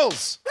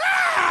 Oh,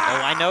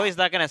 I know he's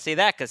not going to say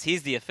that because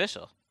he's the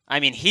official. I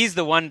mean, he's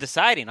the one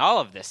deciding all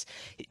of this.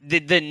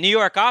 The New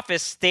York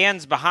office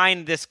stands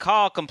behind this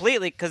call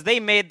completely because they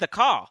made the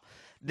call.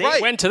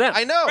 They went to them.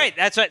 I know. Right,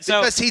 that's right.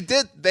 So,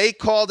 because they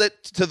called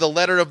it to the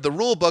letter of the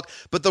rule book,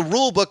 but the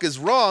rule book is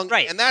wrong,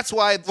 right? And that's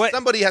why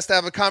somebody has to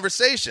have a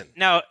conversation.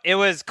 No, it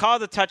was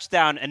called a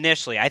touchdown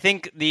initially. I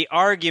think the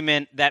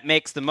argument that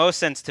makes the most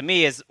sense to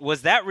me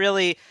was that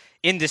really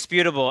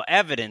indisputable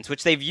evidence,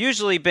 which they've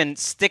usually been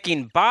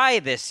sticking by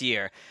this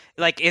year.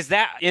 Is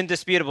that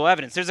indisputable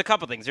evidence? There's a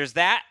couple things. There's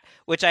that,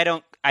 which I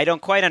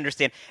don't quite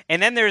understand.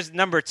 And then there's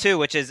number two,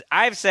 which is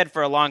I've said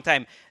for a long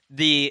time,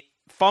 the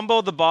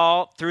fumble the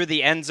ball through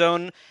the end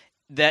zone,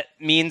 that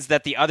means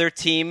that the other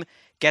team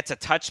gets a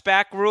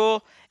touchback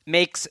rule,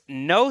 makes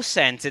no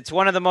sense. It's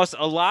one of the most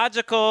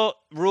illogical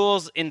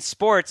rules in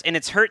sports, and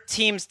it's hurt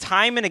teams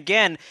time and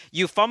again.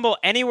 You fumble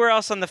anywhere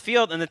else on the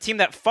field, and the team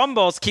that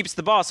fumbles keeps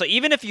the ball. So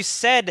even if you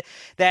said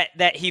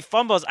that he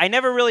fumbles, I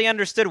never really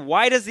understood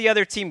why does the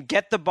other team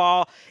get the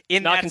ball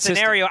in that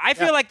scenario. I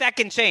feel like that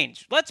can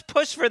change. Let's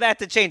push for that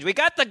to change. We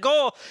got the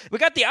goal. We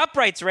got the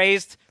uprights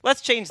raised.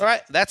 Let's change that. All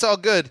right, that's all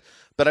good.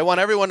 But I want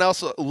everyone else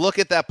to look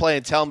at that play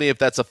and tell me if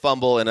that's a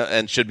fumble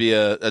and should be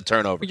a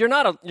turnover. You're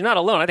not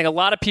alone. I think a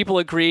lot of people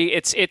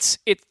agree.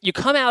 You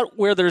come out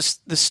where there's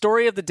the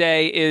story of the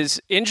day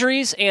is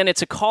injuries, and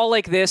it's a call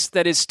like this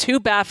that is too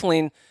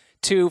baffling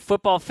to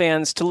football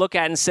fans to look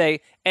at and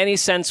say any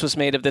sense was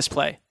made of this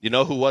play. You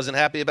know who wasn't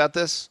happy about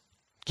this?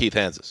 Keith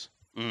Hanses.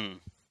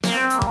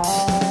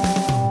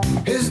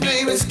 His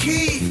name is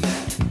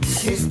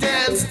Keith. He's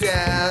Dan's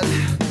dad.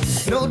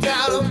 No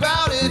doubt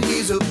about it,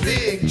 he's a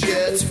big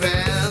Jets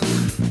fan.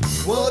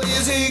 What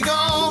is he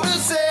gonna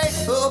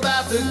say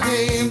about the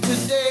game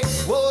today?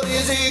 What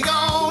is he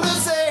gonna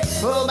say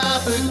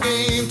about the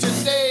game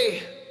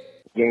today?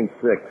 Game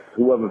 6,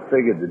 whoever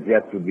figured the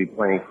Jets would be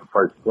playing for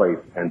first place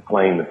and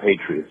playing the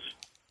Patriots.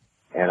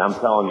 And I'm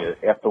telling you,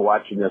 after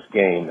watching this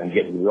game and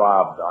getting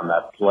robbed on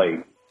that play,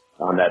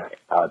 on that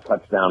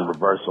touchdown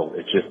reversal,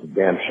 it's just a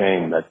damn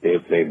shame that they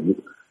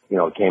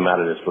came out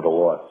of this with a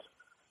loss.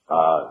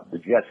 The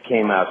Jets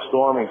came out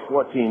storming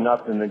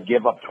 14-0 and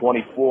give up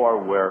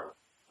 24, where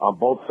on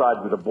both sides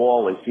of the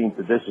ball they seemed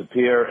to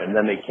disappear, and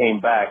then they came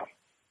back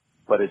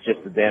but it's just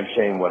a damn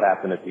shame what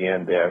happened at the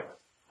end there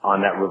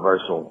on that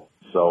reversal.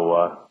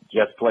 So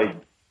Jets played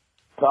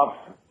tough,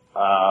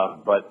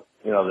 but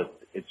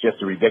it's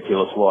just a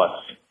ridiculous loss,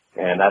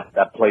 and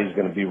that play is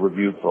going to be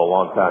reviewed for a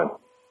long time.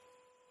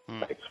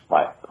 Thanks.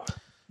 Bye.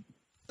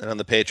 And on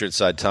the Patriots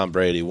side, Tom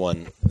Brady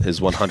won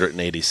his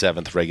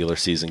 187th regular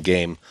season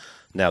game,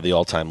 now the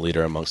all-time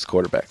leader amongst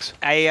quarterbacks.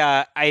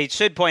 I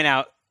should point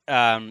out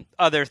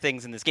other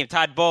things in this game.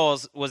 Todd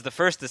Bowles was the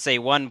first to say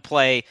one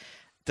play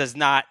does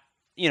not,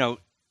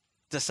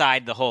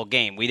 decide the whole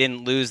game. We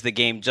didn't lose the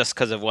game just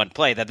because of one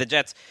play. That the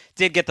Jets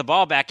did get the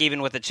ball back,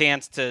 even with a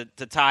chance to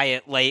tie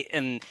it late,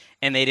 and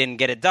they didn't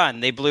get it done.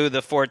 They blew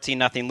the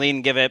 14-0 lead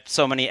and give it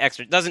so many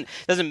extra. Doesn't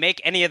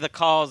make any of the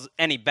calls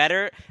any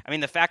better. I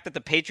mean, the fact that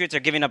the Patriots are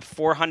giving up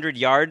 400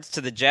 yards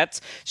to the Jets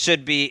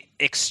should be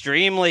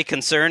extremely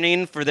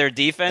concerning for their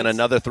defense. And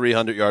another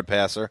 300-yard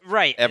passer.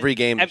 Right. Every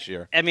game this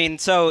year. I mean,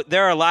 so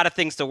there are a lot of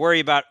things to worry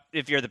about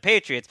if you're the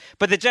Patriots.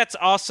 But the Jets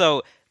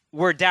also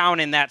were down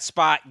in that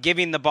spot,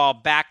 giving the ball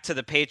back to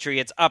the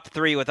Patriots, up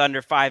 3 with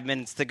under 5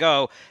 minutes to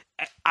go.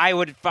 I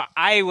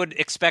would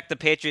expect the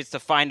Patriots to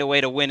find a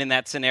way to win in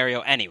that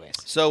scenario anyways.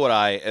 So would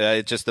I.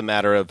 It's just a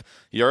matter of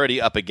you're already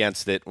up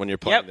against it when you're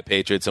playing the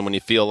Patriots, and when you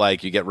feel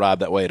like you get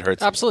robbed that way, it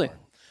hurts. Absolutely.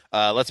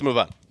 Let's move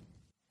on.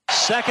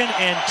 2nd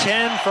and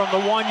 10 from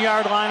the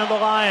 1-yard line of the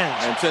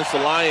Lions. And since the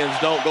Lions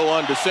don't go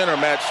under center,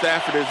 Matt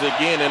Stafford is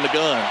again in the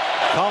gun.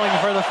 Calling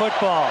for the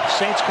football.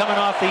 Saints coming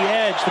off the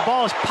edge. The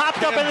ball is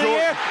popped up into the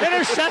air.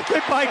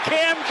 Intercepted by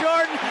Cam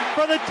Jordan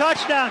for the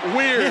touchdown.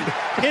 Weird.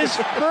 His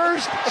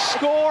first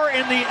score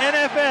in the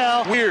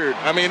NFL. Weird.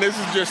 I mean, this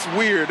is just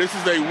weird. This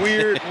is a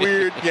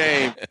weird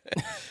game.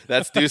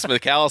 That's Deuce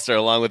McAllister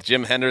along with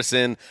Jim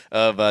Henderson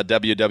of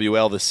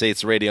WWL, the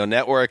Saints Radio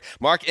Network.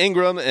 Mark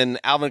Ingram and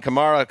Alvin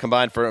Kamara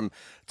combined for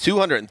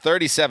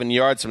 237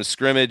 yards from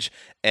scrimmage,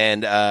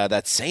 and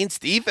that Saints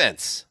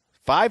defense,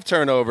 5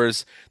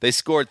 turnovers. They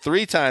scored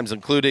 3 times,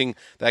 including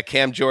that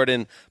Cam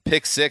Jordan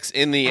pick 6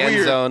 in the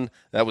end zone.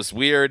 That was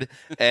weird.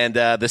 And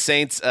the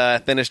Saints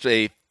finished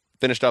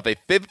off a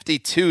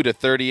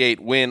 52-38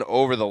 win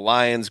over the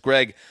Lions.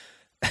 Greg,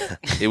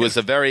 it was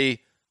a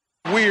very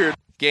weird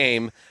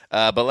game,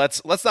 but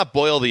let's not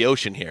boil the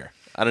ocean here.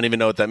 I don't even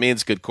know what that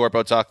means. Good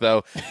corpo talk,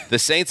 though. The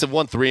Saints have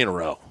won 3 in a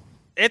row.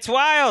 It's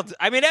wild.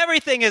 I mean,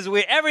 everything is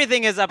weird.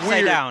 Everything is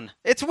upside down.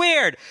 It's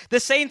weird. The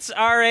Saints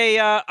are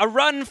a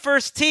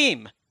run-first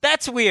team.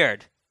 That's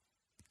weird.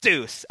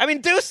 Deuce. I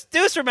mean,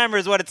 Deuce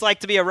remembers what it's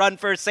like to be a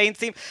run-first Saints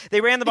team. They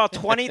ran the ball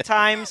 20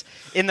 times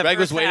in the Greg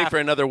first was waiting half. for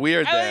another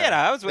weird there.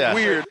 I was waiting.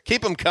 Weird.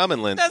 Keep them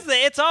coming, Lynn.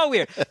 It's all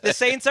weird. The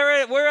Saints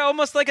we're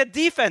almost like a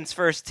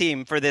defense-first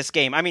team for this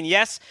game. I mean,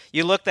 yes,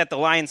 you looked at the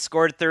Lions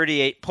scored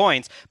 38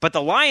 points, but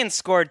the Lions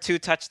scored 2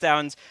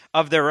 touchdowns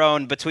of their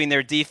own between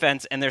their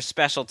defense and their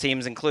special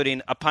teams,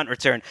 including a punt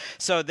return.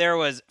 So there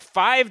was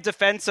 5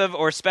 defensive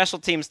or special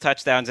teams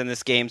touchdowns in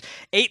this game,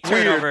 8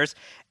 turnovers.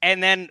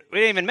 And then we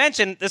didn't even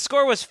mention the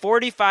score was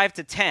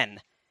 45-10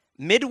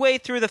 midway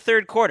through the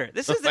third quarter.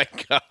 This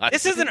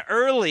isn't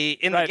early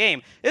in the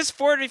game. This is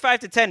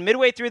 45-10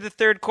 midway through the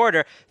third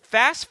quarter.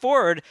 Fast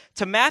forward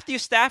to Matthew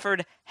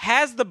Stafford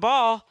has the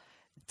ball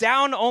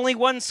down only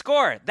 1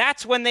 score.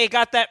 That's when they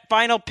got that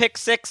final pick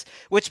 6,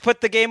 which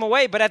put the game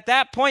away. But at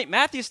that point,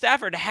 Matthew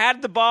Stafford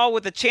had the ball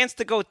with a chance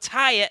to go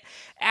tie it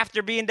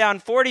after being down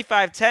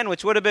 45-10,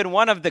 which would have been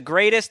one of the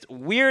greatest,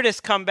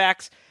 weirdest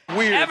comebacks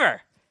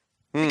ever.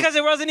 Because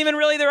it wasn't even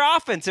really their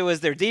offense. It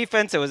was their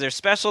defense. It was their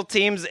special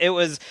teams. It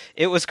was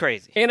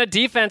crazy. And a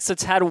defense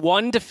that's had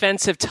 1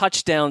 defensive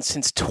touchdown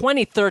since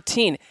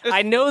 2013.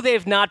 I know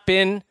they've not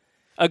been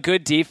a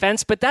good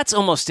defense, but that's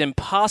almost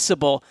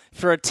impossible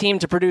for a team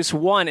to produce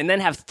 1 and then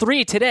have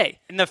 3 today.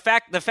 And the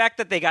fact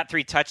that they got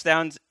 3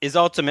 touchdowns is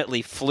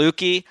ultimately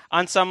fluky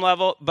on some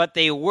level, but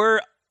they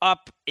were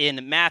up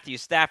in Matthew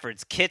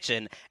Stafford's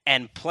kitchen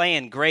and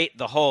playing great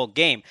the whole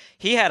game.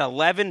 He had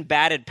 12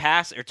 batted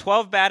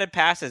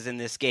passes in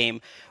this game,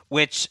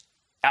 which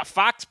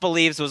Fox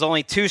believes was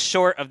only 2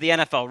 short of the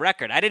NFL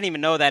record. I didn't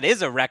even know that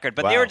is a record,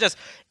 but they were just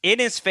in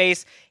his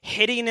face,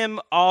 hitting him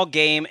all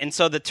game, and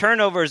so the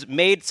turnovers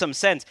made some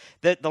sense.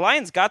 The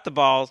Lions got the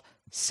ball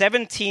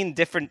 17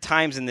 different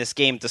times in this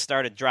game to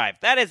start a drive.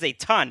 That is a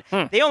ton.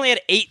 They only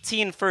had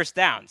 18 first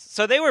downs.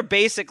 So they were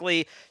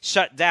basically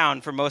shut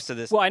down for most of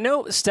this. Well, I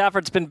know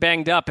Stafford's been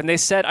banged up, and they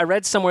said, I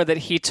read somewhere that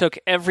he took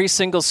every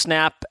single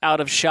snap out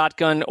of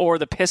shotgun or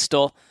the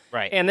pistol.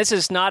 Right. And this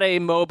is not a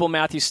mobile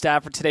Matthew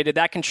Stafford today. Did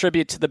that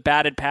contribute to the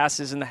batted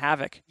passes and the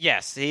havoc?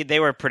 Yes, they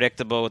were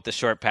predictable with the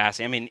short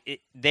passing. I mean,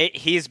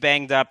 he's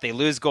banged up. They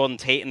lose Golden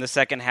Tate in the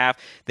second half.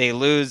 They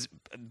lose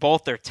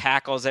both their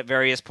tackles at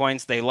various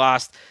points. They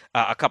lost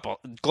a couple.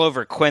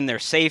 Glover Quinn, their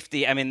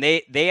safety. I mean,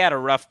 they had a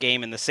rough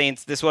game, and the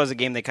Saints, this was a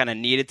game they kind of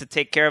needed to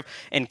take care of.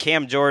 And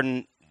Cam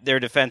Jordan, their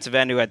defensive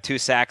end, who had 2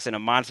 sacks in a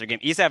monster game,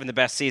 he's having the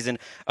best season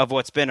of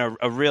what's been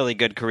a really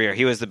good career.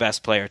 He was the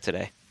best player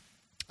today.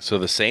 So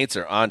the Saints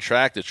are on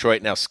track.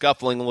 Detroit now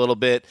scuffling a little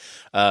bit,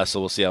 so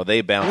we'll see how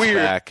they bounce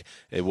back.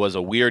 It was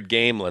a weird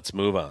game. Let's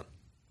move on.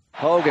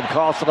 Hogan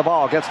calls for the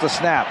ball, gets the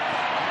snap.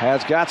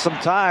 has got some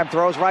time,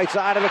 throws right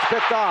side, and it's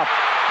picked off.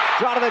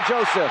 Jonathan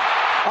Joseph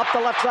up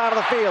the left side of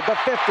the field, the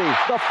 50,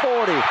 the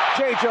 40,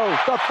 J-Joe,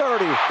 the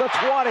 30, the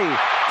 20,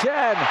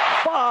 10,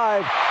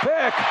 5,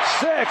 pick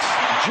 6,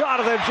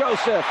 Jonathan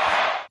Joseph.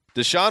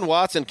 Deshaun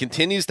Watson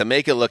continues to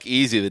make it look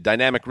easy. The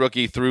dynamic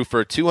rookie threw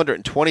for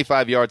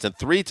 225 yards and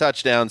 3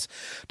 touchdowns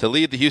to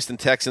lead the Houston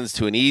Texans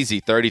to an easy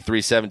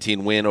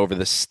 33-17 win over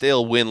the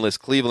still winless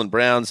Cleveland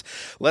Browns.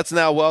 Let's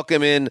now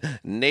welcome in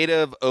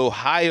native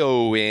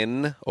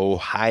Ohioan.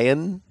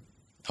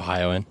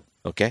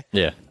 Okay.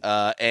 Yeah.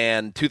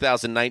 And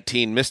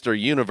 2019 Mr.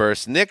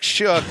 Universe, Nick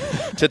Shook,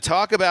 to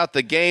talk about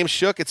the game.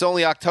 Shook, it's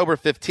only October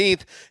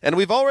 15th, and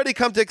we've already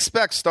come to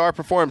expect star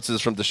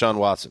performances from Deshaun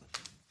Watson.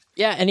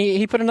 Yeah, and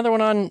he put another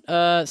one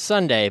on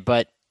Sunday,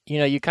 but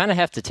you kind of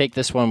have to take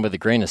this one with a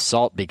grain of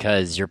salt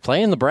because you're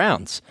playing the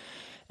Browns.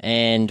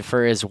 And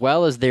for as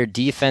well as their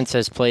defense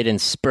has played in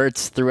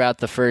spurts throughout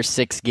the first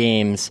 6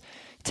 games,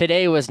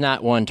 today was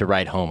not one to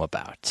write home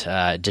about.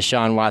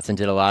 Deshaun Watson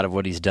did a lot of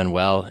what he's done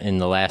well in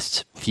the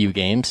last few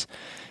games.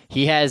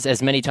 He has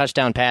as many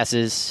touchdown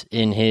passes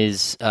in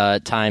his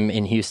time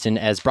in Houston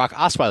as Brock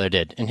Osweiler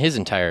did in his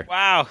entire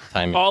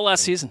time. All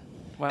last season.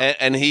 Wow.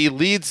 And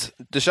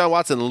Deshaun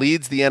Watson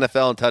leads the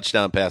NFL in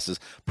touchdown passes.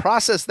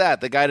 Process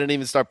that. The guy didn't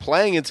even start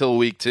playing until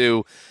week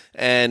 2,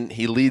 and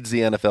he leads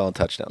the NFL in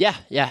touchdowns.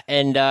 Yeah.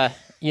 And,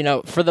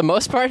 for the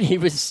most part, he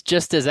was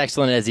just as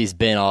excellent as he's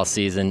been all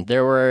season.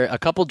 There were a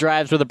couple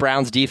drives where the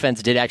Browns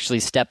defense did actually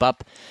step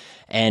up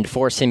and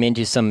force him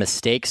into some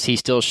mistakes. He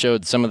still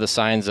showed some of the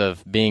signs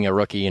of being a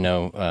rookie,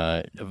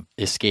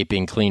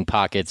 escaping clean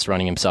pockets,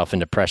 running himself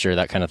into pressure,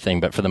 that kind of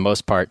thing. But for the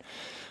most part,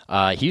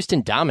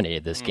 Houston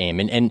dominated this game.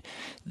 And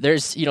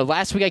there's,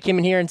 last week I came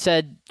in here and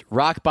said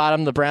rock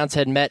bottom the Browns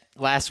had met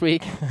last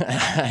week.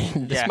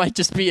 This might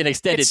just be an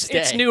extended stay.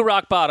 It's new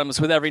rock bottoms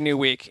with every new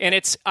week.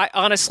 And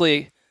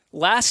honestly,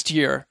 last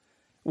year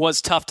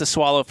was tough to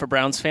swallow for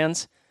Browns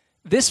fans.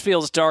 This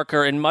feels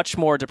darker and much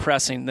more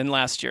depressing than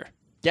last year.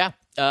 Yeah,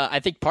 I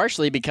think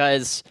partially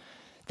because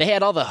they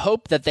had all the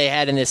hope that they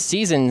had in this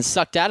season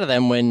sucked out of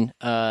them when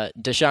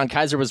DeShone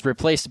Kizer was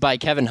replaced by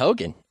Kevin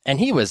Hogan. And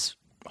he was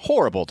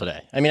horrible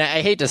today. I mean,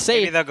 I hate to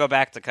say... Maybe they'll go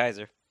back to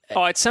Kizer.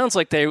 Oh, it sounds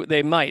like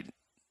they might.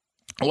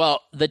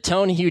 Well, the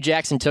tone Hugh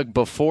Jackson took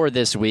before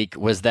this week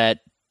was that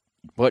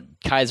what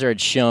Kizer had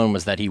shown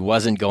was that he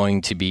wasn't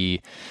going to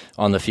be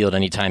on the field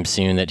anytime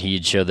soon, that he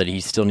had showed that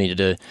he still needed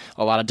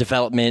a lot of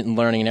development and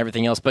learning and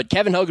everything else. But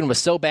Kevin Hogan was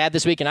so bad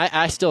this week, and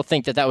I still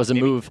think that was a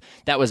move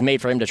that was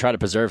made for him to try to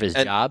preserve his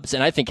jobs.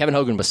 And I think Kevin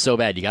Hogan was so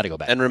bad, you got to go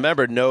back. And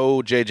remember,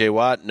 no J.J.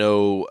 Watt,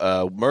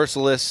 no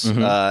Merciless,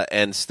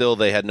 and still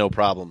they had no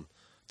problem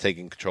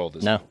taking control of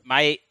this. No.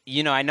 I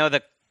know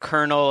the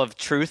Kernel of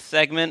Truth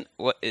segment.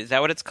 What is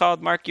that? What it's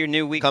called, Mark? Your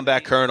new week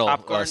comeback Kernel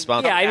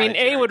sponsor. Yeah, I mean,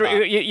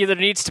 there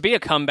needs to be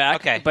a comeback.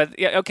 Okay, but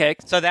okay.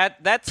 So that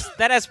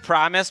has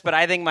promise. But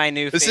I think my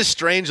new this is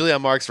strangely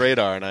on Mark's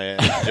radar, and I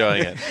am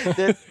enjoying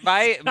it.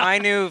 my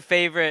new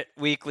favorite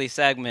weekly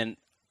segment.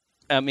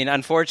 I mean,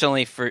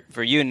 unfortunately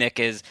for you, Nick,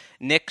 is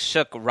Nick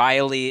Shook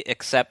Riley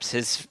accepts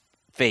his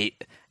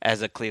fate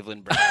as a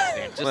Cleveland Browns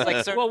fan. Just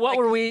like what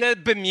were we? The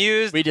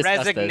bemused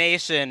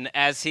resignation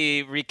as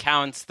he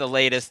recounts the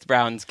latest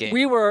Browns game.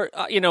 We were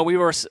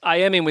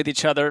IMing with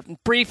each other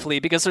briefly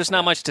because there's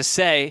not much to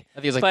say. I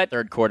think it was like the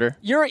third quarter.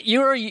 You're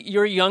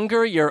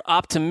younger. You're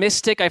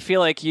optimistic. I feel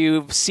like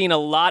you've seen a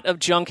lot of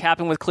junk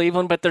happen with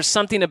Cleveland, but there's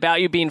something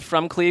about you being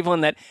from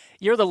Cleveland that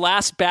you're the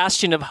last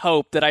bastion of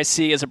hope that I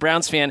see as a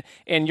Browns fan.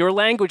 And your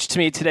language to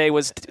me today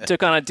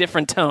took on a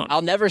different tone.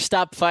 I'll never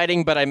stop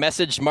fighting, but I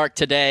messaged Mark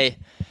today.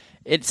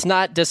 It's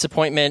not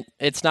disappointment.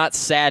 It's not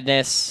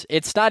sadness.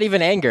 It's not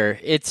even anger.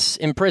 It's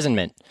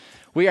imprisonment.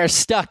 We are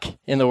stuck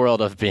in the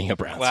world of being a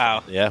Browns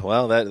fan. Yeah,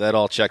 well, that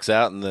all checks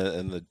out, and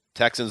the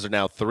Texans are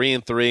now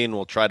 3-3, and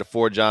we'll try to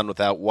forge on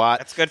without Watt.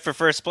 That's good for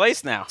first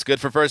place now. It's good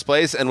for first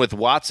place, and with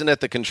Watson at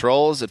the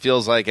controls, it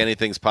feels like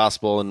anything's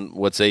possible in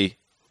what's a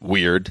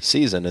weird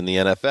season in the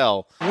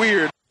NFL.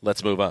 Weird.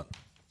 Let's move on.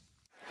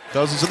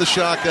 Cousins in the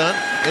shotgun.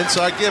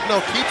 Inside give. No,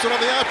 keeps it on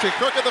the option.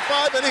 Cook at the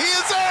 5, and he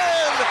is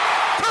in!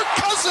 Kirk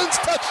Cousins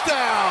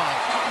touchdown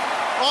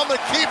on the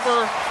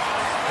keeper.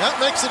 That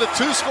makes it a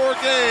 2-score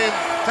game.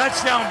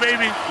 Touchdown,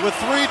 baby. With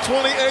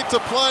 3:28 to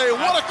play.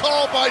 What a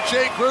call by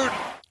Jay Gruden.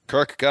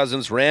 Kirk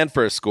Cousins ran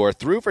for a score,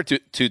 threw for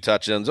two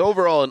touchdowns.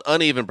 Overall, an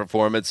uneven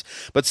performance,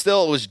 but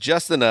still it was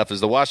just enough as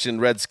the Washington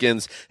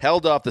Redskins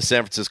held off the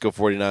San Francisco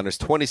 49ers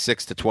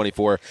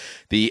 26-24.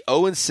 The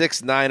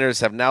 0-6 Niners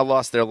have now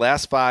lost their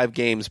last 5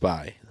 games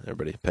by,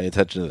 everybody pay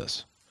attention to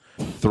this,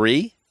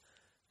 3,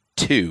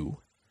 2,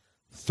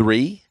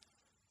 3,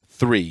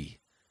 3,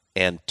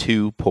 and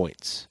 2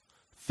 points.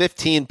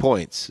 15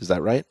 points. Is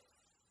that right?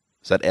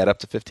 Does that add up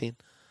to 15?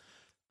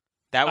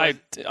 That was,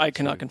 I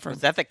cannot confirm.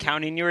 Was that the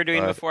counting you were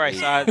doing before I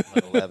saw it?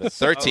 11,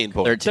 13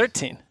 points.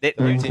 13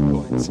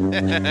 points.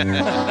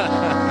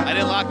 I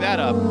didn't lock that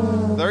up.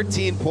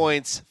 13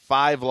 points,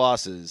 5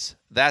 losses.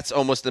 That's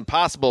almost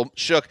impossible.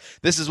 Shook,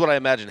 this is what I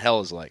imagine hell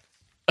is like.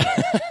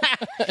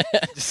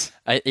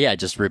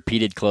 Just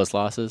repeated close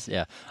losses.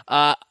 Yeah.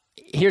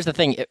 here's the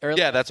thing.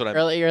 That's what I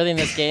mean. Early in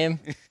this game,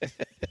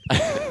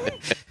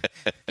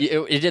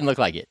 it didn't look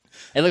like it.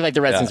 It looked like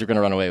the Redskins were going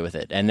to run away with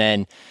it. And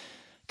then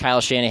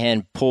Kyle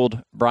Shanahan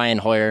pulled Brian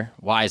Hoyer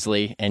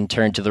wisely and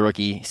turned to the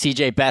rookie,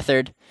 C.J.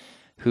 Beathard,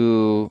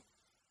 who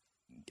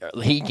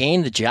he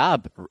gained the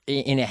job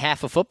in a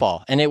half of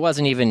football. And it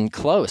wasn't even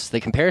close. The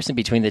comparison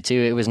between the two,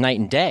 it was night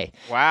and day.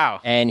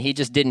 Wow. And he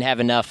just didn't have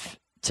enough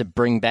to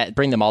bring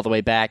them all the way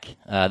back.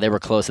 They were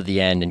close at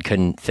the end and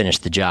couldn't finish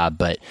the job.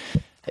 But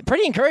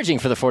pretty encouraging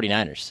for the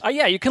 49ers.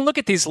 Yeah, you can look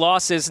at these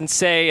losses and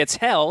say it's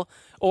hell,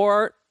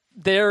 or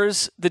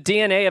there's the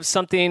DNA of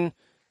something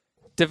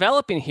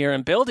developing here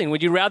and building.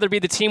 Would you rather be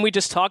the team we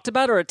just talked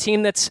about or a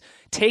team that's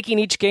taking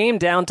each game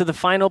down to the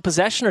final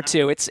possession or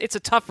two? It's a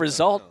tough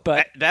result,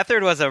 but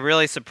Beathard was a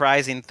really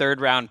surprising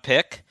third-round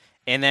pick,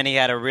 and then he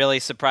had a really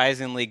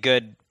surprisingly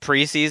good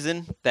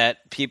preseason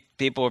that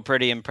people were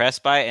pretty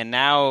impressed by, and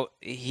now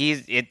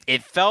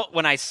it felt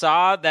when I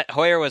saw that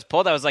Hoyer was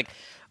pulled, I was like,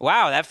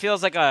 wow, that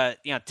feels like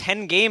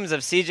 10 games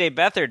of C.J.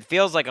 Beathard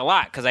feels like a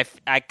lot, because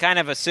I kind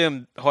of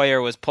assumed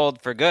Hoyer was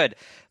pulled for good.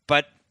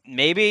 But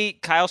maybe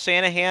Kyle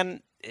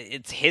Shanahan,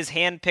 it's his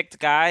hand-picked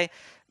guy.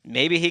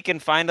 Maybe he can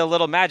find a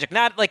little magic.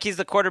 Not like he's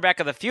the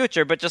quarterback of the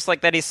future, but just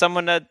like that he's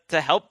someone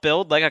to help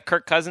build like a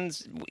Kirk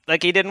Cousins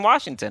like he did in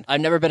Washington. I've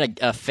never been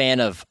a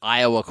fan of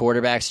Iowa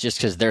quarterbacks just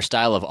because their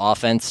style of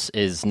offense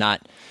is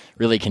not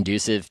really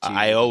conducive to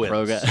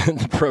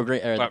the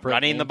program.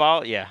 Running the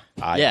ball? Yeah.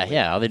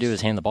 Yeah. All they do is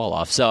hand the ball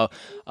off. So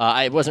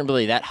I wasn't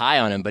really that high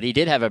on him, but he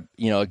did have a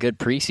good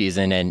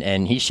preseason,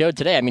 and he showed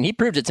today. I mean, he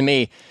proved it to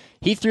me.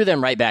 He threw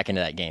them right back into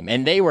that game,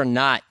 and they were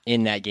not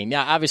in that game.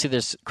 Yeah, obviously,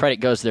 there's credit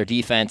goes to their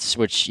defense,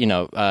 which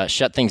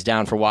shut things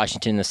down for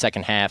Washington in the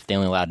second half. They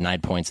only allowed 9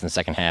 points in the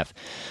second half.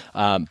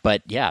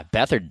 But yeah,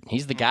 Beathard,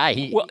 he's the guy.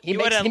 He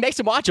makes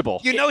him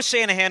watchable.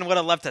 Shanahan would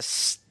have loved to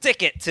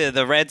stick it to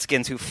the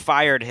Redskins, who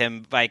fired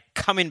him by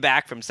coming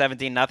back from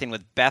 17-0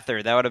 with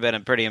Beathard. That would have been a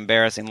pretty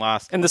embarrassing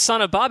loss. And the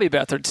son of Bobby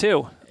Beathard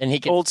too, and he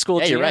could, old school.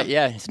 Yeah, GM. you're right.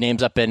 Yeah, his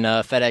name's up in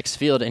FedEx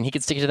Field, and he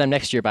could stick it to them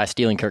next year by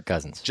stealing Kirk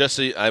Cousins. Just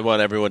so I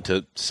want everyone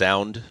to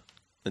sound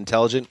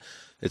intelligent.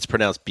 It's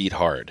pronounced beat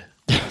hard.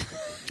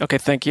 Okay,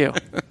 thank you.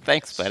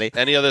 Thanks, buddy.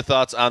 Any other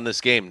thoughts on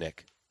this game,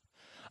 Nick?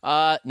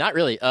 Not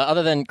really.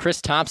 Other than Chris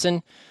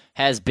Thompson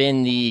has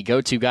been the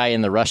go-to guy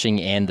in the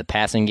rushing and the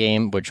passing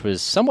game, which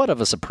was somewhat of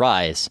a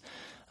surprise,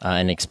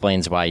 and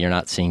explains why you're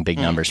not seeing big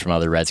numbers from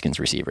other Redskins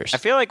receivers. I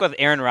feel like with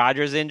Aaron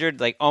Rodgers injured,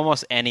 like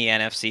almost any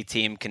NFC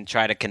team can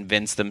try to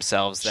convince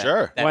themselves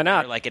that, why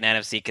not? They're like an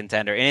NFC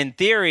contender. And in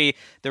theory,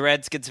 the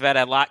Redskins have had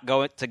a lot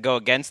to go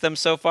against them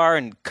so far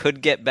and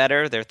could get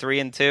better. They're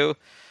 3-2.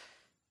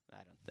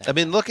 I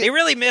mean, look. They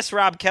really miss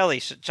Rob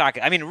Kelly.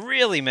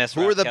 Really miss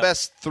Rob Kelly. Who were the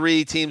best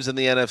three teams in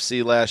the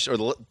NFC last year, or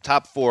the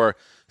top four?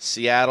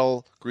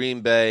 Seattle,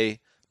 Green Bay,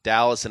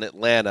 Dallas, and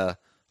Atlanta.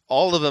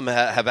 All of them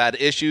have had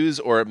issues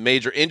or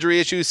major injury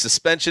issues,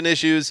 suspension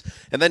issues,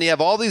 and then you have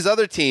all these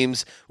other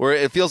teams where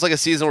it feels like a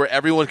season where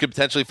everyone could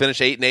potentially finish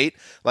 8-8.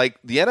 Like,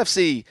 the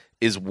NFC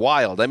is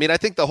wild. I mean, I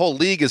think the whole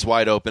league is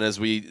wide open as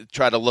we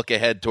try to look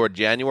ahead toward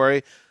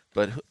January.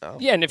 But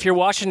yeah, and if you're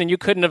Washington, you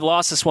couldn't have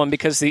lost this one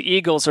because the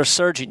Eagles are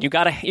surging. You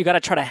gotta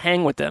try to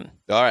hang with them.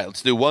 All right,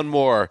 let's do one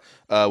more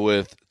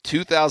with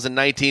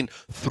 2019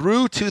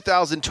 through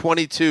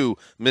 2022,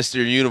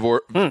 Mr.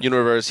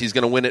 Universe. He's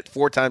going to win it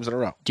 4 times in a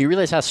row. Do you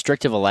realize how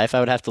strict of a life I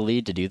would have to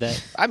lead to do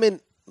that? I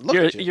mean, look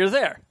at you. You're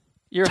there.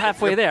 You're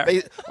halfway there.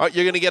 You're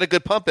going to get a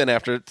good pump in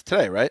after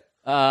today, right?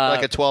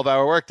 Like a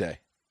 12-hour workday.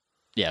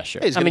 Yeah,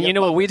 sure. I mean, you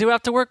know what we do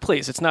after work?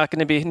 Please, it's not going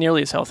to be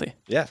nearly as healthy.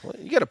 Yeah, well,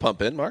 you get a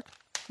pump in, Mark.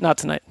 Not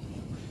tonight.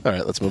 All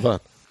right, let's move on.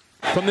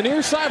 From the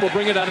near side, we'll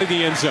bring it out of the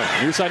end zone.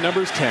 Near side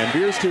number is 10.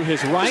 Veers to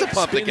his right. There's a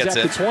pump that spins gets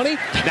at in. the 20.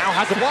 Now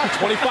has the block.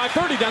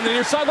 25-30 down the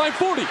near sideline.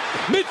 40.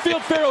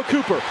 Midfield, Farrell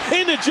Cooper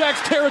into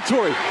Jack's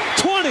territory.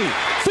 20,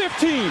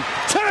 15,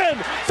 10,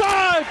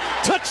 5.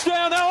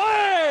 Touchdown,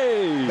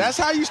 LA! That's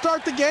how you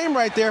start the game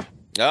right there.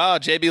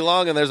 JB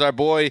Long, and there's our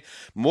boy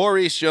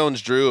Maurice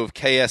Jones-Drew of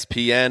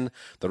KSPN,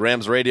 the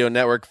Rams radio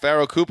network.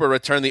 Farrell Cooper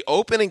returned the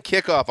opening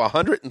kickoff,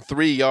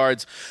 103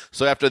 yards.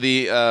 So after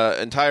the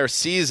entire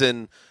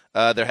season,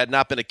 there had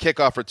not been a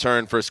kickoff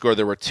return for a score.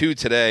 There were 2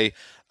 today.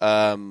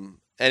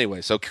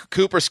 Anyway, so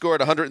Cooper scored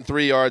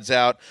 103 yards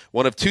out,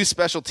 one of 2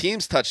 special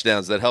teams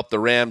touchdowns that helped the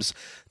Rams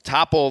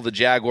topple the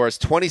Jaguars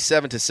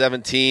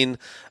 27-17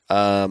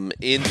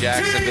 in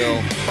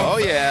Jacksonville. Oh,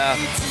 yeah.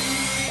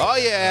 Oh,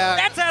 yeah.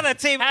 That's how the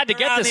team had to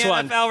get this the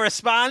one. NFL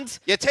responds.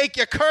 You take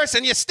your curse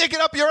and you stick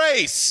it up your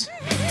ace.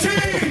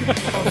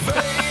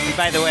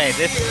 By the way,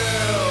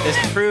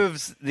 this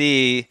proves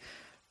the,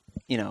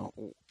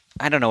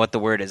 I don't know what the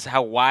word is,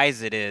 how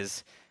wise it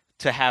is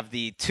to have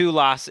the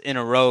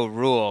 2-loss-in-a-row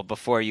rule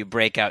before you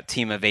break out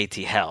Team of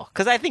ATL.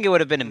 Because I think it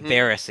would have been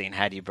embarrassing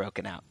had you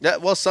broken out. Yeah,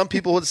 well, some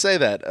people would say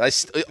that.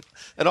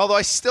 And although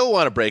I still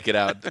want to break it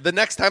out, the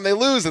next time they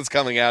lose, it's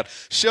coming out.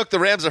 Shook, the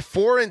Rams are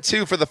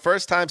 4-2 for the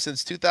first time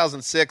since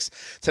 2006.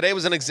 Today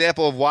was an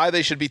example of why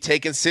they should be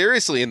taken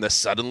seriously in the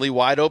suddenly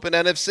wide-open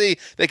NFC.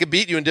 They could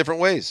beat you in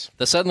different ways.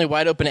 The suddenly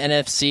wide-open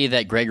NFC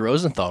that Greg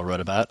Rosenthal wrote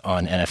about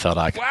on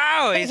NFL.com.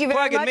 Wow, Thank you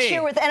very much.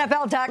 Here with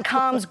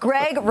NFL.com's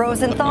Greg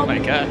Rosenthal. Oh, my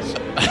gosh.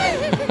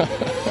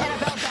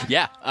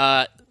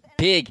 Yeah,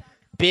 big,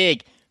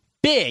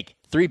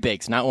 3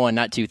 bigs, not 1,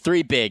 not 2,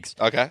 3 bigs.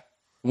 Okay.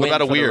 What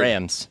about a for weird? The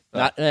Rams.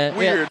 Not, weird.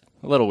 Yeah,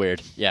 a little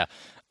weird, yeah.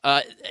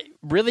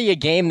 Really a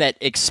game that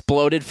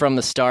exploded from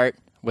the start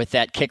with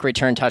that kick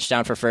return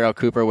touchdown for Pharoh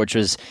Cooper, which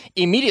was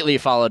immediately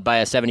followed by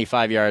a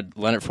 75-yard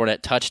Leonard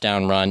Fournette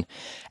touchdown run,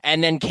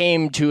 and then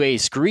came to a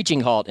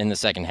screeching halt in the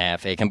second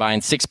half. A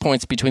combined 6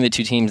 points between the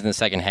two teams in the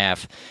second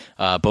half,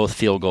 both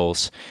field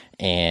goals,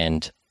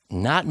 and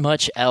not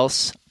much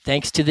else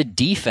thanks to the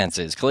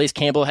defenses. Calais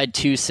Campbell had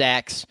 2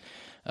 sacks.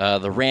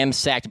 The Rams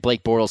sacked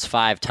Blake Bortles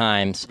 5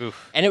 times.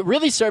 Oof. And it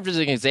really served as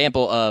an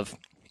example of,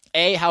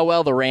 A, how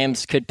well the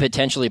Rams could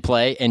potentially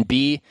play, and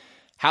B,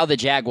 how the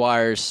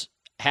Jaguars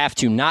have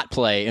to not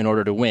play in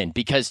order to win,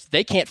 because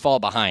they can't fall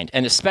behind,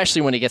 and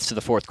especially when it gets to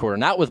the fourth quarter,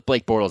 not with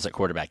Blake Bortles at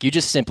quarterback. You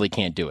just simply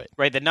can't do it.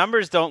 Right, the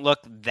numbers don't look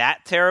that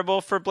terrible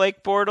for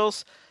Blake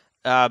Bortles,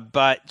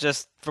 but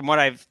just from what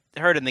I've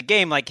heard in the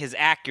game, like his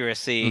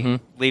accuracy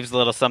leaves a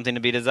little something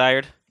to be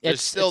desired.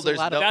 That's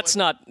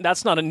not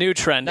a new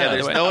trend. Yeah,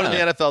 there's no one in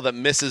the NFL that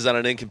misses on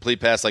an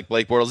incomplete pass like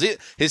Blake Bortles.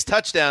 His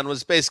touchdown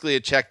was basically a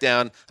check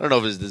down. I don't know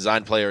if it was a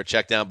design play or a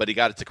check down, but he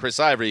got it to Chris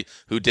Ivory,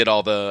 who did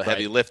all the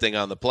heavy lifting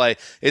on the play.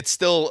 It's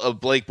still a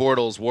Blake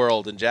Bortles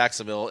world in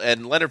Jacksonville.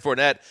 And Leonard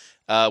Fournette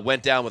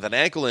went down with an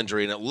ankle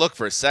injury, and it looked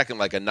for a second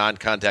like a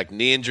non-contact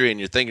knee injury, and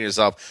you're thinking to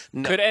yourself,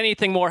 could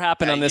anything more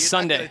happen on this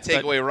Sunday? You're not gonna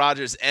take away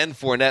Rodgers and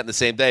Fournette in the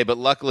same day, but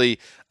luckily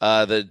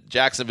the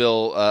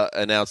Jacksonville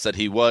announced that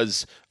he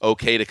was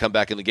okay to come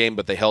back in the game,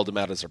 but they held him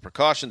out as a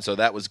precaution, so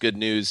that was good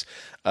news.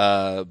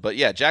 But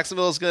yeah,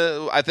 Jacksonville is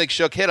going to, I think,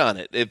 Shook hit on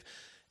it.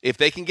 If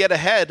they can get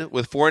ahead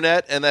with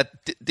Fournette and that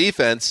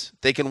defense,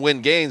 they can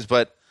win games,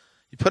 but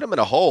you put them in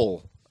a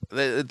hole,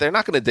 they're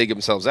not going to dig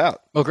themselves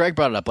out. Well, Greg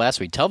brought it up last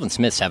week. Telvin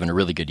Smith's having a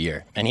really good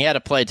year, and he had a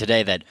play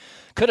today that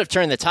could have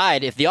turned the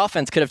tide if the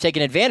offense could have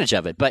taken advantage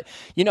of it. But,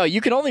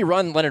 you can only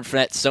run Leonard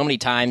Fournette so many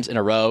times in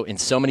a row in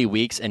so many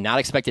weeks and not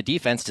expect a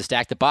defense to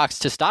stack the box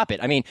to stop it.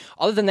 I mean,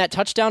 other than that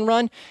touchdown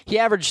run, he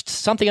averaged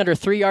something under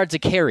 3 yards a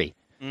carry.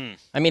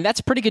 I mean,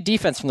 that's pretty good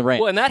defense from the Rams.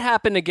 Well, and that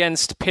happened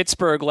against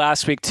Pittsburgh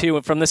last week,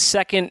 too. From the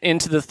second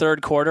into the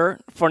third quarter,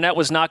 Fournette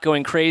was not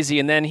going crazy,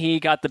 and then he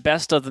got the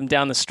best of them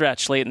down the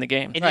stretch late in the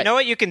game. And you know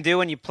what you can do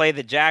when you play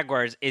the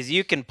Jaguars is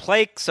you can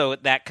play so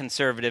that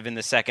conservative in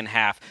the second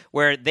half,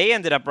 where they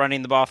ended up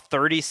running the ball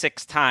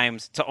 36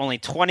 times to only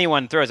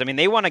 21 throws. I mean,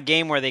 they won a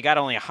game where they got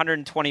only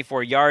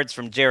 124 yards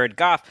from Jared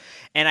Goff,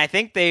 and I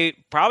think they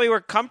probably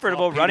were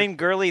comfortable running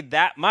Gurley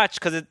that much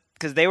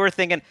because they were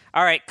thinking,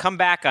 all right, come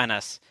back on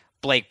us,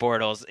 Blake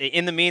Bortles.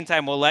 In the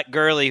meantime, we'll let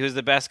Gurley, who's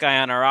the best guy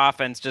on our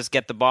offense, just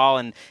get the ball,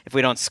 and if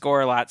we don't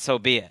score a lot, so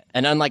be it.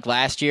 And unlike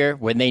last year,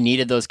 when they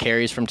needed those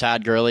carries from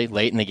Todd Gurley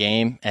late in the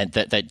game, and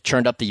that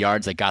churned up the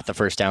yards, they got the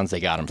first downs, they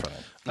got them from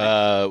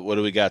it. What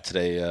do we got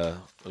today?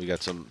 We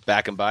got some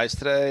back and buys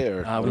today,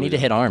 or we need to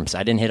hit arms.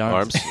 I didn't hit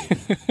arms.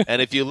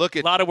 And if you look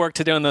at a lot of work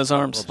to do on those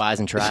arms, well,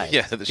 buys and tries.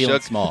 Yeah, feeling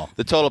small.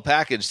 The total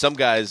package. Some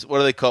guys, what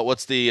do they call?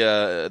 What's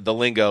the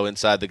lingo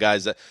inside the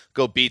guys that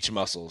go beach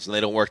muscles and they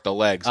don't work the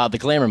legs? The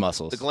glamour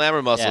muscles. The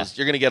glamour muscles. Yeah.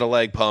 You're going to get a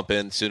leg pump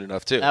in soon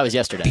enough too. That was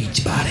yesterday.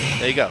 Beach body.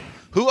 There you go.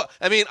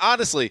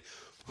 Honestly,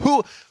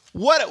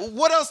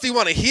 what else do you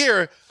want to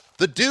hear?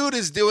 The dude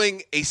is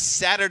doing a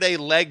Saturday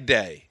leg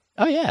day.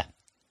 Oh yeah.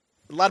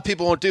 A lot of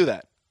people won't do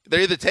that.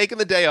 They're either taking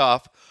the day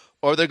off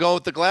or they're going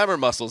with the glamour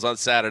muscles on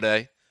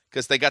Saturday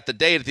because they got the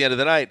date at the end of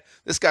the night.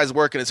 This guy's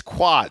working his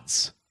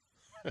quads.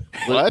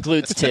 What?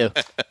 Glutes, too.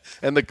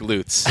 And the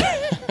glutes.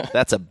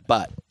 That's a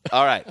butt.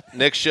 All right.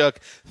 Nick Shook,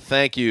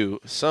 thank you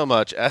so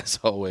much, as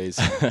always.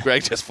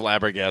 Greg just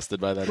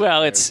flabbergasted by that.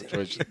 Well,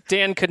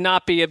 Dan could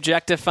not be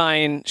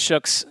objectifying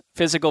Shook's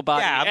physical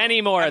body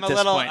anymore at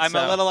this point. I'm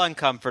a little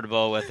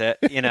uncomfortable with it.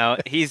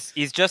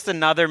 He's just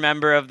another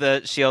member of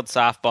the Shield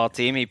softball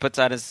team. He puts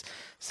on his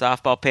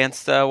softball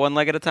pants one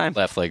leg at a time.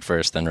 Left leg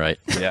first, then right.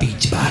 Yeah.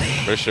 Beach body.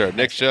 For sure.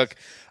 Nick Shook,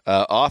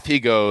 off he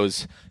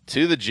goes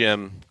to the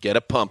gym, get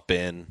a pump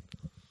in.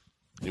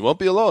 You won't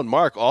be alone.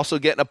 Mark also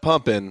getting a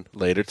pump in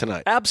later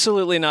tonight.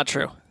 Absolutely not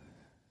true.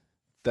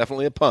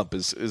 Definitely a pump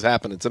is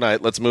happening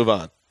tonight. Let's move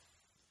on.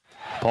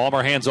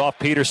 Palmer hands off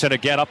Peterson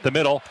again up the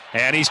middle,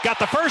 and he's got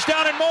the first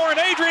down and more, and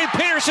Adrian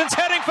Peterson's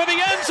heading for the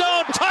end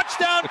zone.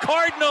 Touchdown,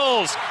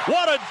 Cardinals.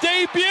 What a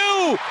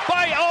debut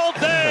by All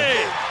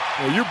Day.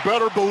 Well, you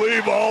better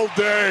believe All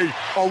Day.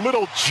 A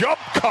little jump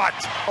cut,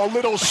 a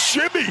little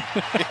shimmy,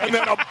 and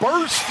then a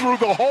burst through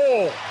the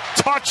hole.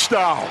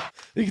 Touchdown.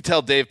 You can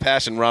tell Dave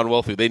Pasch and Ron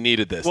Wolfley, they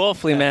needed this.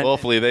 Wolfley, man.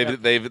 Wolfley,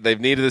 they've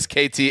needed this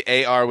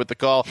KTAR with the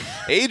call.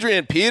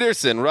 Adrian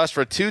Peterson rushed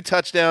for 2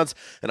 touchdowns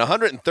and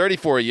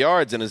 134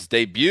 yards in his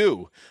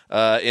debut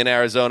in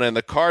Arizona, and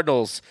the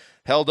Cardinals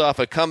held off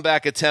a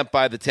comeback attempt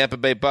by the Tampa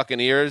Bay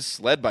Buccaneers,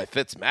 led by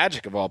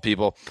Fitzmagic of all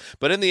people.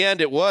 But in the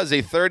end, it was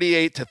a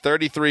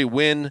 38-33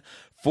 win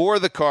for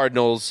the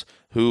Cardinals,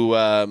 who,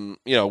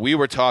 we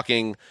were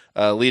talking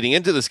leading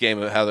into this game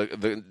about how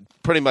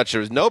pretty much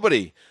there was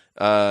nobody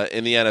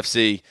in the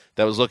NFC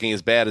that was looking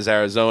as bad as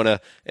Arizona,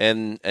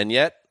 and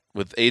yet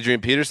with Adrian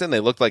Peterson, they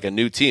looked like a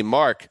new team.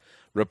 Mark,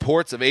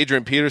 reports of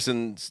Adrian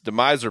Peterson's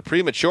demise were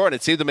premature, and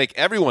it seemed to make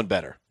everyone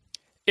better.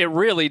 It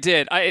really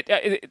did.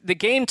 The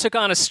game took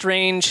on a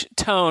strange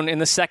tone in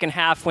the second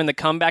half when the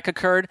comeback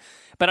occurred,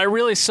 but I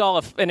really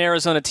saw an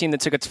Arizona team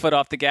that took its foot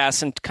off the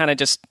gas and kind of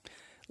just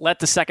let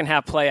the second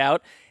half play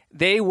out.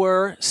 They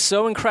were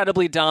so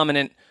incredibly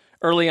dominant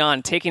early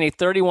on, taking a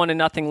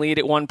 31-0 lead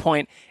at one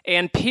point,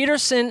 and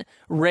Peterson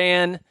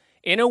ran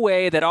in a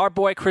way that our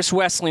boy Chris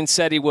Wesseling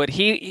said he would.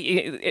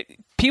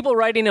 People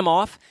writing him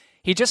off,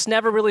 he just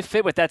never really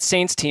fit with that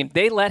Saints team.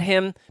 They let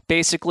him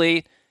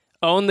basically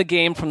own the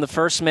game from the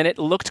first minute.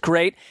 Looked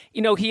great.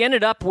 He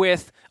ended up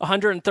with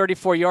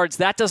 134 yards.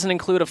 That doesn't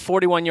include a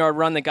 41-yard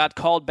run that got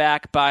called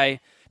back by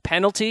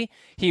penalty.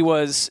 He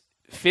was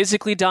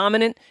physically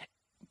dominant,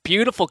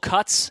 beautiful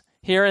cuts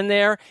here and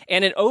there,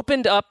 and it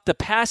opened up the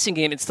passing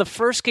game. It's the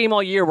first game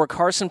all year where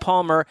Carson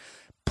Palmer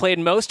played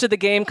most of the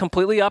game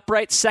completely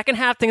upright. Second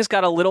half, things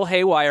got a little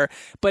haywire,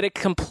 but it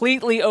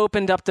completely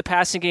opened up the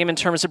passing game in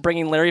terms of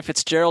bringing Larry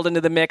Fitzgerald into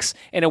the mix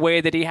in a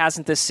way that he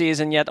hasn't this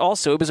season yet.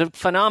 Also, it was a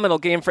phenomenal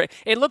game for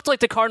it. Looked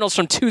like the Cardinals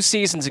from 2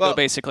 seasons ago,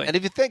 basically. And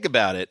if you think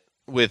about it,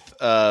 with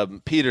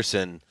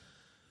Peterson,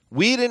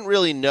 we didn't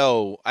really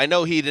know. I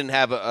know he didn't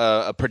have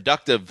a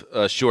productive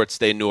short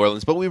stay in New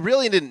Orleans, but we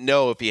really didn't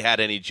know if he had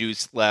any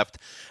juice left.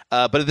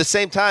 But at the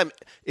same time,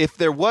 if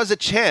there was a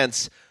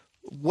chance,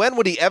 when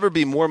would he ever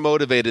be more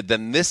motivated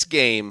than this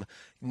game,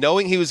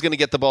 knowing he was going to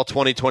get the ball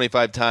 20,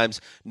 25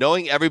 times,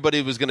 knowing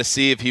everybody was going to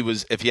see if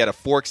he had a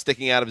fork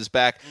sticking out of his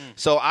back.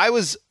 So I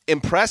was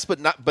impressed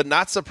but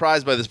not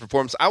surprised by this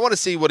performance. I want to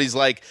see what he's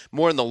like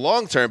more in the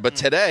long term, but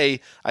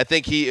today I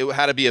think it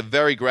had to be a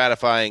very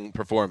gratifying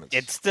performance.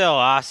 It's still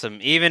awesome,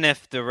 even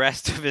if the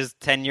rest of his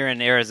tenure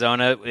in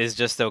Arizona is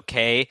just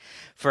okay,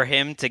 for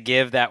him to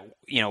give that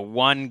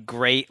one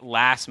great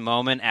last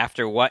moment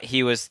after what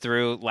he was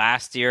through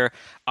last year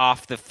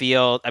off the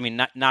field. I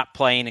mean, not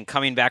playing and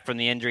coming back from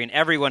the injury, and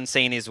everyone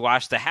saying he's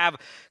washed, to have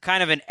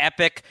kind of an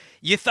epic,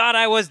 you thought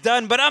I was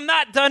done, but I'm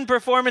not done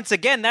performance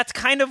again. That's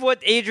kind of what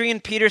Adrian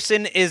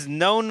Peterson is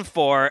known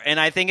for, and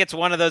I think it's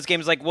one of those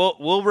games like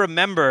we'll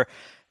remember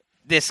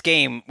this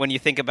game when you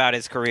think about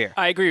his career.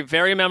 I agree.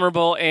 Very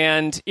memorable.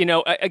 And,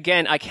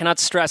 again, I cannot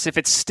stress, if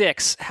it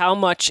sticks, how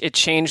much it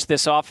changed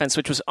this offense,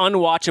 which was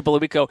unwatchable a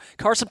week ago.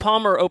 Carson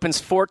Palmer opens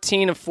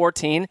 14 of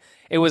 14.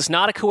 It was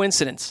not a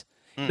coincidence.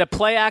 The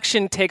play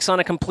action takes on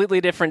a completely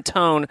different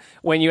tone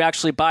when you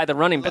actually buy the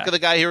running back. Look at the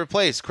guy he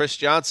replaced, Chris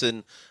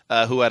Johnson,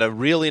 who had a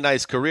really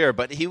nice career,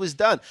 but he was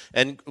done.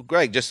 And,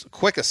 Greg, just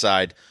quick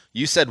aside,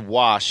 you said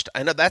washed.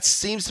 I know that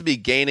seems to be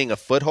gaining a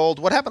foothold.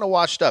 What happened to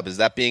washed up? Is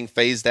that being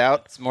phased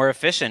out? It's more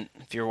efficient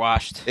if you're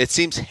washed. It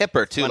seems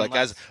hipper, too. That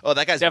guy's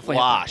definitely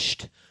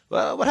washed.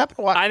 Well, what happened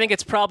to washed? I think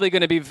it's probably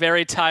going to be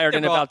very tired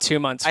in about 2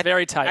 months.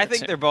 Very tired. I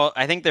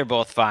think they're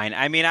both fine.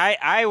 I mean,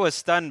 I was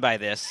stunned by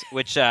this,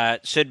 which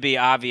should be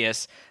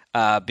obvious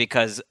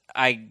because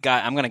I'm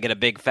going to get a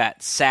big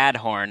fat sad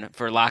horn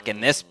for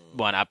locking this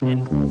one up.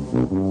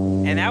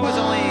 And that was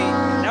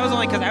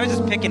only because I was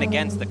just picking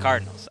against the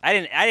Cardinals. I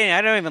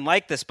don't even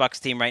like this Bucs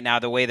team right now,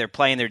 the way they're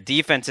playing. Their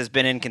defense has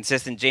been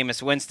inconsistent.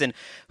 Jameis Winston,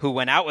 who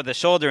went out with a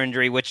shoulder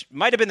injury, which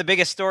might have been the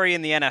biggest story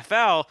in the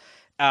NFL,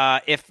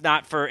 if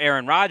not for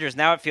Aaron Rodgers.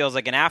 Now it feels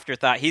like an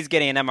afterthought. He's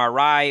getting an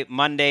MRI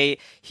Monday.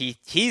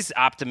 He's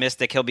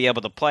optimistic he'll be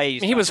able to play.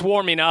 He was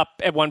warming up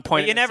at one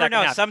point. You never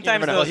know.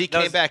 Sometimes he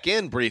came back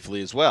in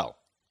briefly as well,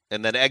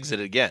 and then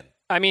exited again.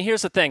 I mean,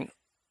 here's the thing.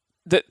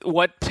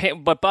 What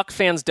Buck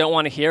fans don't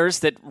want to hear is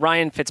that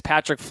Ryan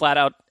Fitzpatrick flat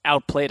out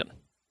outplayed him.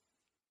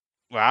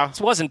 Wow.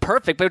 This wasn't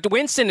perfect, but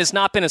Winston has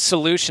not been a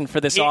solution for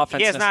this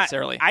offense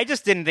necessarily. I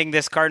just didn't think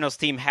this Cardinals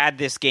team had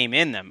this game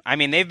in them. I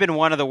mean, they've been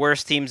one of the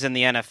worst teams in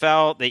the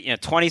NFL.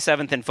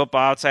 27th in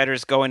Football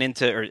Outsiders going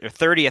into, or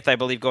 30th, I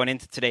believe, going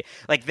into today.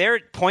 Like, their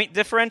point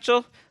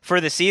differential for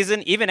the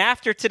season, even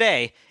after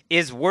today,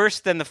 is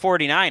worse than the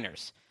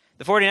 49ers.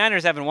 The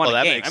 49ers haven't won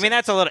a game. I mean,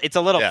 it's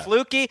a little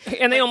fluky.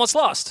 And they almost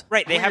lost.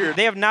 Right. They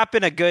have not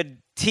been a good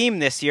team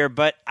this year,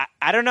 but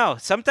I don't know.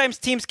 Sometimes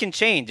teams can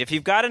change. If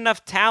you've got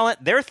enough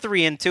talent, they're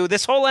 3-2.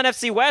 This whole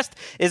NFC West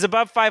is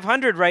above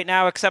 500 right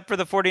now, except for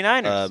the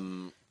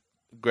 49ers.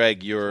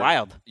 Greg,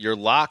 your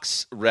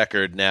locks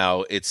record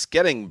now, it's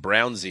getting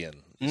Brownsian.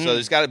 So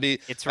there's got to be,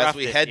 as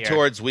we head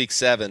towards week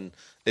 7,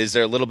 is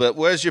there a little bit,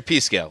 where's your P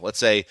scale? Let's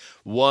say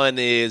 1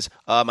 is,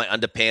 my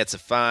underpants are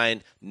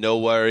fine, no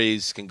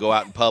worries, can go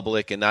out in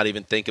public and not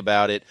even think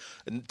about it.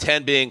 And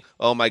 10 being,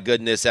 oh my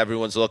goodness,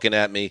 everyone's looking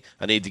at me.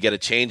 I need to get a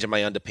change in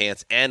my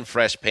underpants and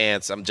fresh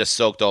pants. I'm just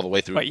soaked all the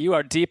way through. But you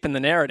are deep in the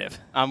narrative.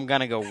 I'm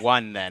going to go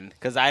 1 then,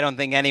 because I don't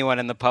think anyone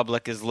in the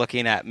public is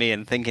looking at me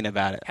and thinking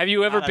about it. Have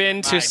you ever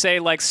been to, say,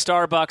 like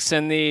Starbucks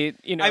and the,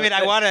 I mean,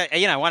 I want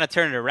to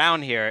turn it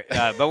around here,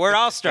 but we're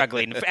all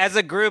struggling. As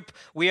a group,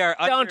 we are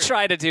Don't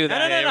try to do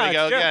that. No, Here we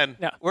go again.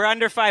 No. We're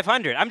under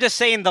 500. I'm just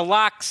saying the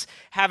Locks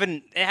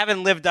haven't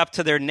lived up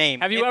to their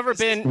name. Have you ever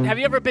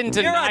been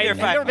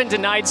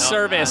denied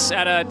service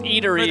at an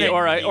eatery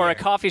or a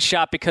coffee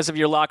shop because of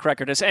your lock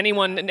record? Has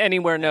anyone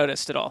anywhere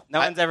noticed at all? No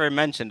one's ever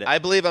mentioned it. I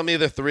believe I'm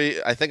either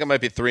 3. I think I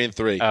might be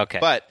 3-3. Okay.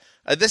 But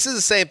this is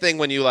the same thing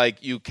when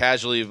you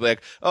casually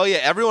like, oh yeah,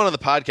 everyone on the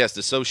podcast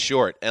is so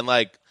short, and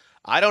like,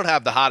 I don't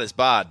have the hottest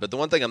bod, but the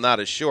one thing I'm not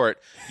is short.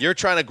 You're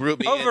trying to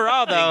group me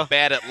overall in being though.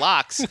 Bad at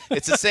locks.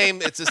 It's the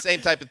same. It's the same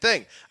type of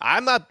thing.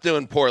 I'm not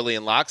doing poorly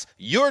in locks.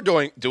 You're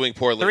doing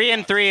poorly.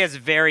 3-3 is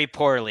very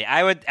poorly.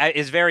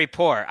 Is very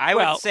poor. I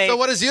would say. So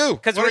what is you?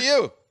 What are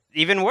you?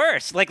 Even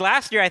worse. Like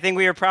last year, I think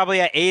we were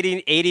probably at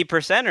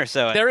 80% or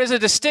so. There is a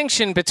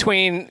distinction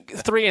between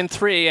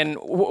 3-3 and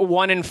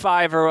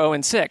 1-5 or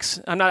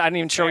 0-6. I'm not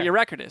even sure what your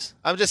record is.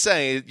 I'm just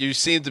saying you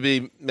seem to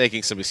be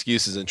making some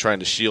excuses and trying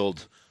to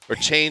shield or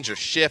change or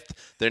shift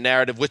their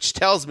narrative, which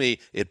tells me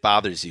it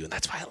bothers you, and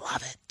that's why I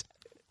love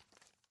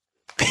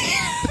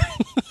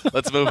it.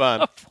 Let's move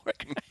on.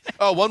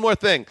 Oh, one more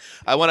thing.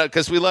 I want to,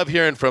 because we love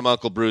hearing from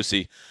Uncle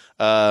Brucey.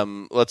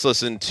 Let's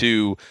listen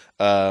to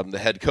the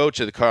head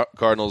coach of the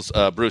Cardinals,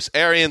 Bruce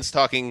Arians,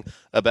 talking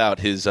about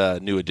his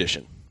new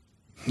addition.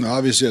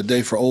 Obviously, a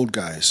day for old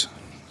guys.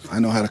 I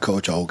know how to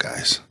coach old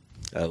guys.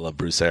 I love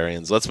Bruce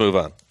Arians. Let's move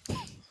on.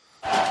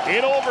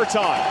 In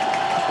overtime.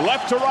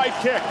 Left to right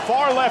kick,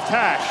 far left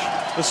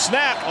hash. The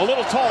snap, a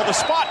little tall. The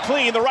spot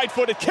clean. The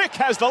right-footed kick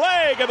has the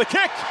leg, and the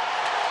kick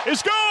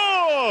is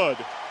good.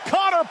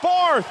 Connor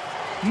Barth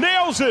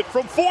nails it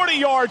from 40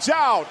 yards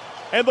out.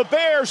 And the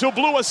Bears, who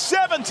blew a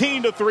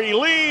 17-3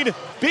 lead,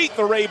 beat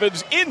the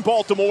Ravens in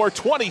Baltimore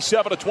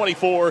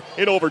 27-24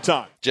 in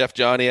overtime. Jeff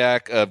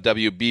Joniak of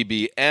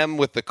WBBM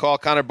with the call.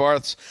 Connor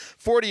Barth's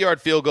 40-yard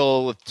field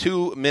goal with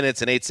 2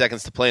 minutes and 8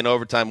 seconds to play in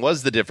overtime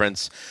was the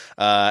difference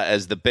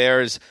as the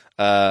Bears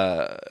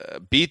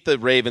beat the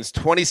Ravens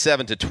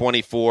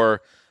 27-24.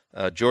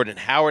 Jordan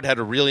Howard had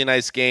a really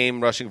nice game,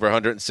 rushing for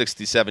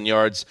 167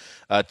 yards.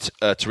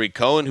 Tariq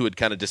Cohen, who had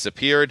kind of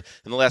disappeared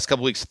in the last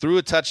couple weeks, threw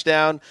a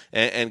touchdown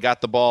and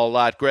got the ball a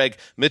lot. Greg,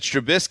 Mitch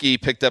Trubisky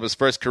picked up his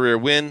first career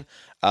win,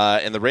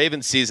 and the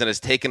Ravens season has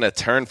taken a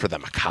turn for the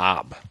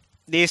macabre.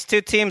 These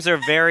two teams are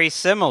very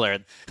similar.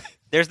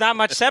 There's not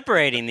much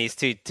separating these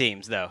two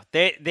teams, though.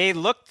 They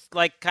looked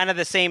like kind of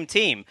the same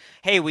team.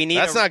 Hey,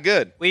 That's not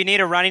good. We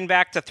need a running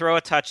back to throw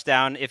a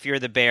touchdown if you're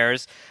the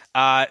Bears.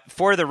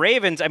 For the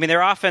Ravens, I mean,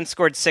 their offense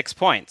scored 6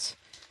 points.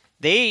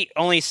 They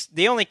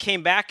only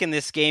came back in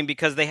this game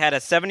because they had a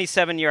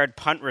 77-yard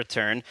punt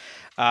return.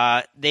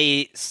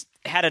 They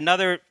had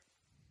another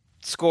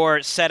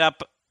score set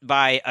up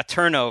by a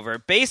turnover.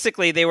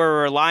 Basically, they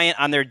were reliant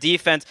on their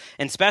defense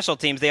and special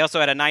teams. They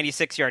also had a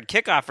 96-yard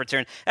kickoff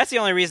return. That's the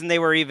only reason they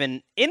were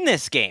even in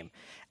this game.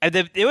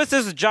 This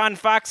was John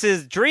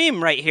Fox's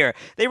dream right here.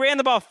 They ran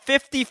the ball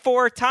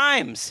 54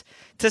 times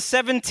to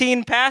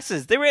 17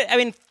 passes.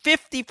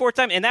 54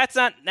 times. And that's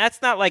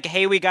not like,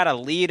 hey, we got a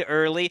lead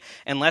early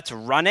and let's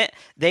run it.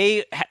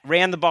 They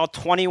ran the ball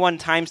 21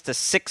 times to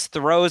 6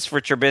 throws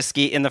for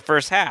Trubisky in the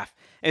first half.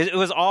 It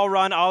was all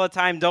run all the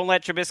time. Don't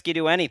let Trubisky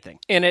do anything.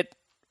 And it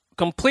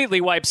completely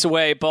wipes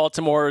away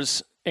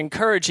Baltimore's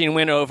encouraging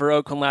win over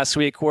Oakland last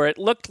week, where it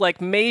looked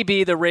like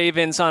maybe the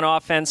Ravens on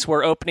offense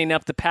were opening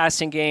up the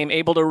passing game,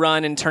 able to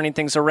run and turning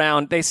things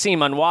around. They seem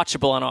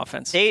unwatchable on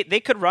offense. They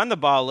could run the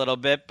ball a little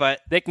bit,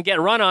 but they can get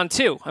run on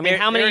too. I mean,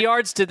 how many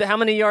yards did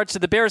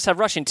the Bears have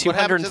rushing?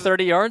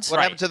 230 yards? What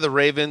happened to the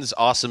Ravens'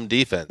 awesome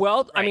defense?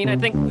 Well, I mean, I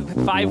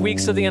think 5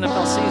 weeks of the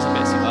NFL season,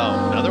 basically.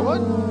 Oh, another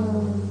one?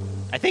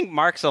 I think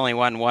Mark's only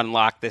won one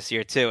lock this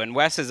year, too, and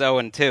Wes is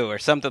 0-2 or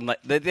something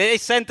like that. They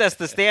sent us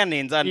the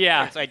standings on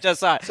so I just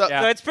saw it. So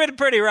it's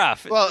pretty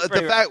rough. Well,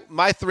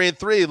 my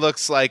 3-3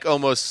 looks like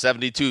almost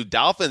 72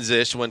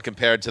 Dolphins-ish when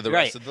compared to the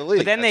rest of the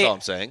league. But then That's all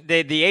I'm saying.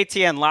 The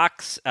ATN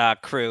Locks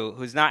crew,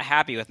 who's not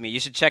happy with me, you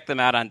should check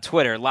them out on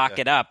Twitter, Lock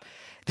It Up,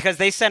 because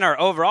they sent our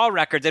overall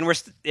records,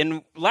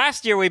 and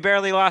last year we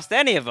barely lost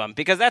any of them,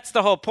 because that's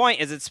the whole point,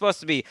 is it's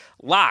supposed to be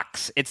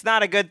locks. It's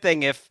not a good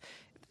thing if...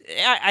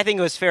 I think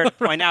it was fair to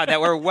point out that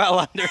we're well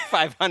under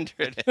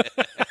 500.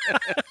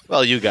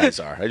 Well, you guys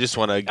are. I just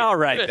want to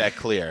make that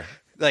clear.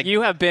 Like,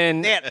 you have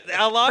been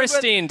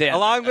pristine, Dan.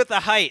 Along with the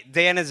height,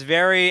 Dan is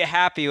very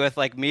happy with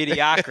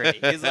mediocrity.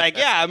 He's like,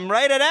 yeah, I'm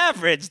right at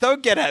average.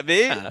 Don't get at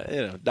me.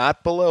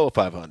 Not below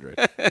 500.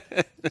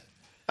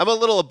 I'm a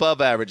little above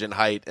average in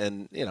height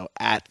and,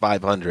 at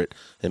 500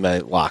 in my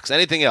locks.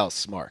 Anything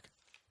else, Mark?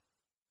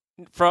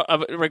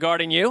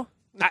 Regarding you?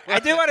 I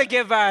do want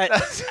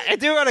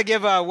to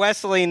give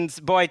Wesleyan's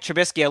boy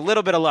Trubisky a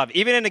little bit of love.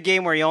 Even in a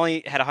game where he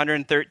only had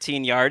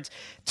 113 yards,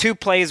 2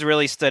 plays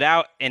really stood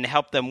out and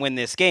helped them win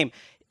this game.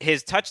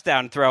 His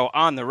touchdown throw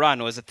on the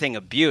run was a thing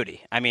of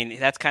beauty. I mean,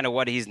 that's kind of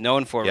what he's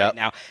known for right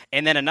now.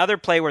 And then another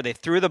play where they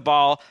threw the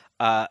ball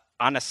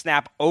on a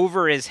snap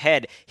over his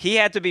head. He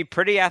had to be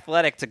pretty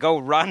athletic to go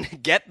run,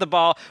 get the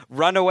ball,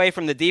 run away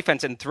from the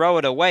defense, and throw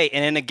it away.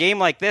 And in a game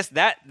like this,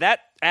 that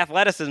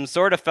athleticism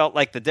sort of felt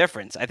like the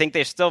difference. I think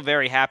they're still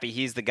very happy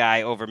he's the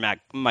guy over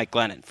Mike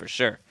Glennon, for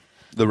sure.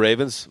 The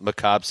Ravens,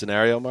 macabre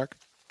scenario, Mark?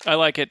 I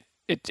like it.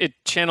 It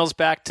channels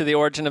back to the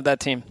origin of that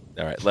team.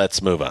 All right,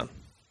 let's move on.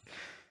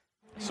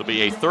 This will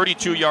be a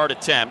 32-yard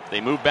attempt.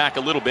 They move back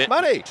a little bit.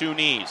 Money. 2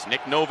 knees.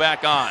 Nick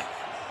Novak on.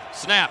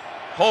 Snap.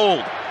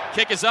 Hold.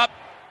 Kick is up.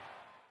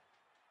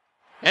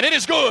 And it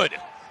is good.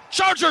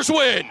 Chargers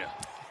win.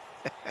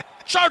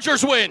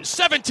 Chargers win.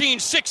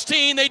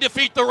 17-16. They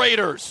defeat the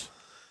Raiders.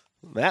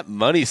 Matt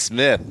Money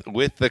Smith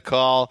with the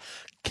call.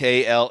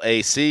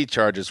 KLAC,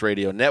 Chargers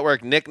Radio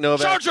Network. Nick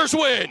Novak. Chargers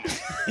win.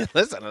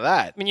 Listen to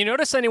that. I mean, you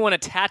notice anyone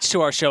attached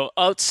to our show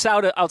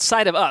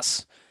outside of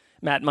us?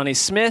 Matt Money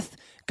Smith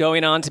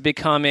going on to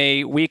become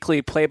a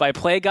weekly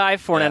play-by-play guy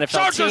for an NFL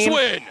Chargers team.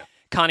 Win.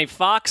 Connie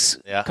Fox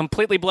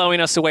completely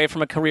blowing us away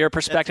from a career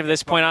perspective at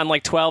this point on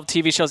like 12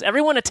 TV shows.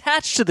 Everyone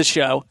attached to the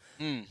show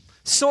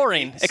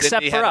soaring, except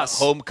Sydney for had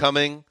us. A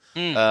homecoming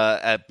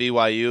at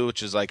BYU,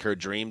 which is like her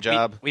dream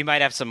job. We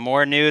might have some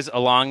more news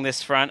along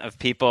this front of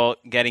people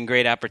getting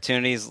great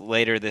opportunities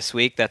later this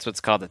week. That's what's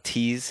called a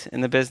tease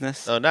in the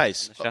business. Oh,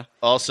 nice.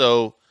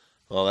 Also,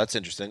 well, that's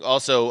interesting.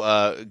 Also,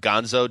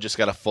 Gonzo just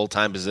got a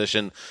full-time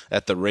position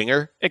at The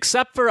Ringer.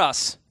 Except for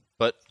us.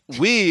 But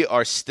we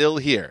are still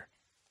here.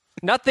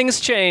 Nothing's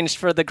changed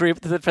for the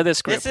group. For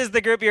this group, this is the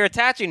group you're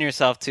attaching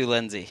yourself to,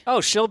 Lindsay. Oh,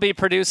 she'll be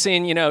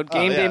producing, Game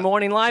Day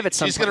Morning Live at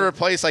some point. She's going to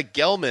replace like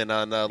Gelman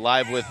on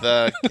Live with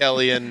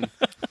Kelly and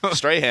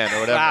Strahan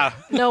or whatever. Wow.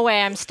 No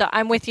way.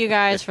 I'm with you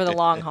guys for the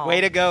long haul. Way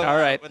to go! All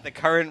right, with the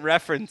current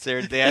reference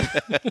there, Dan.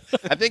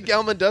 I think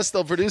Gelman does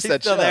still produce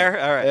that still show.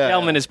 There. All right. Yeah.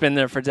 Gelman has been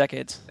there for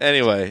decades.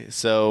 Anyway,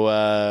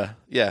 so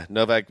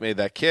Novak made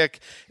that kick,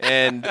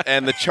 and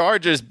the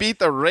Chargers beat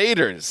the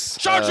Raiders.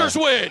 Chargers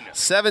win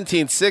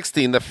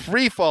 17-16. The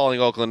free-falling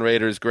Oakland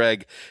Raiders.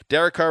 Greg,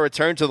 Derek Carr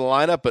returned to the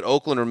lineup, but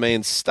Oakland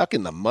remains stuck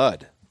in the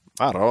mud.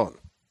 Not on.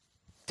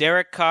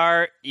 Derek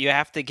Carr, you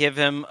have to give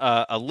him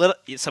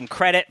some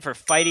credit for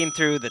fighting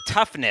through the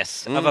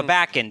toughness of a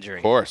back injury.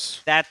 Of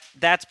course.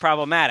 That's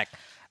problematic.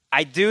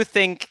 I do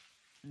think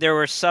there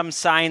were some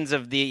signs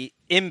of the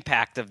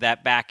impact of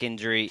that back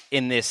injury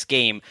in this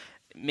game.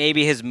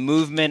 Maybe his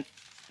movement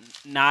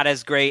not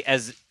as great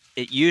as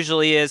it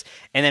usually is.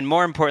 And then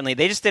more importantly,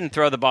 they just didn't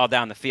throw the ball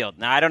down the field.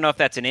 Now, I don't know if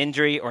that's an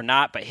injury or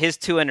not, but his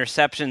 2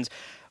 interceptions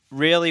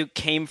really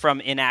came from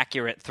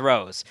inaccurate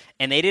throws.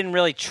 And they didn't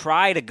really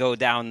try to go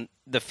down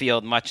the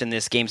field much in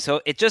this game.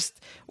 So it just,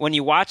 when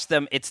you watch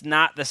them, it's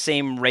not the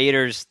same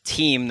Raiders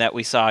team that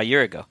we saw a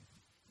year ago.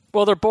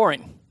 Well, they're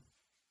boring.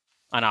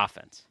 On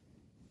offense.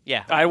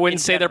 Yeah. I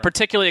wouldn't say they're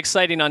particularly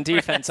exciting on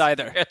defense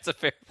either. It's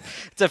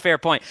a fair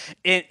point.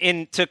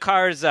 To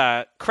Carr's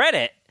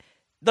credit,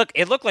 look,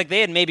 it looked like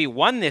they had maybe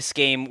won this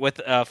game with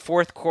a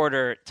fourth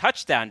quarter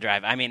touchdown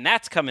drive. I mean,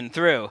 that's coming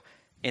through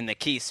in the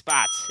key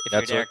spots if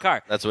you're Derek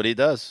Carr. That's what he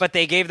does. But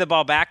they gave the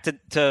ball back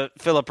to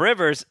Phillip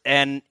Rivers,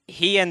 and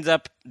he ends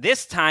up,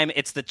 this time,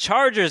 it's the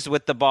Chargers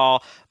with the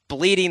ball,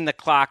 bleeding the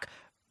clock.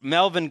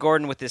 Melvin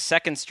Gordon with his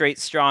second straight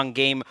strong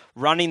game,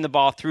 running the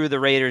ball through the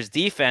Raiders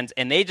defense,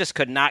 and they just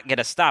could not get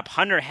a stop.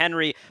 Hunter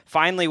Henry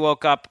finally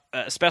woke up,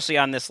 especially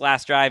on this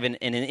last drive and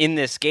in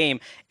this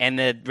game, and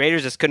the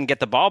Raiders just couldn't get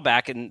the ball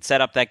back and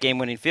set up that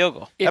game-winning field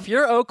goal. If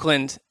you're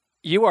Oakland,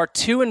 you are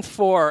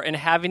 2-4 and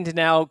having to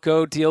now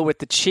go deal with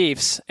the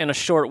Chiefs in a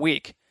short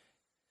week.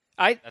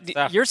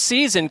 Your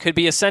season could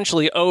be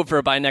essentially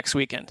over by next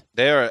weekend.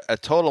 They're a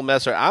total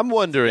messer. I'm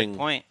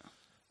wondering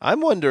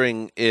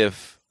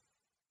if,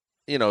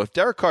 if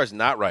Derek Carr's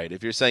not right,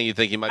 if you're saying you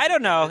think he might. I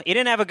don't know. He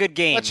didn't have a good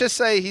game. Let's just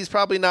say he's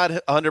probably not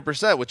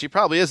 100%, which he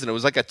probably isn't. It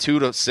was like a 2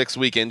 to 6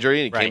 week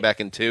injury, and he came back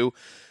in 2.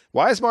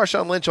 Why is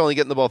Marshawn Lynch only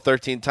getting the ball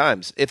 13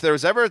 times? If there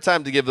was ever a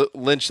time to give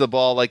Lynch the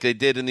ball like they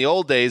did in the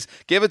old days,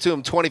 give it to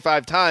him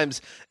 25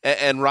 times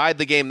and ride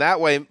the game that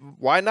way.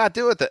 Why not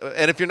do it?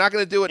 And if you're not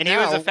going to do it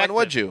now, when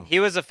would you? He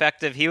was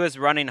effective. He was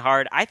running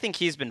hard. I think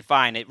he's been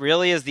fine. It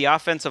really is the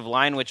offensive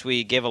line, which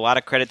we gave a lot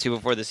of credit to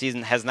before the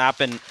season, has not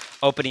been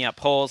opening up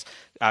holes.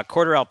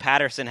 Cordarrelle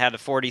Patterson had a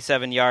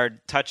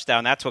 47-yard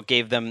touchdown. That's what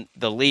gave them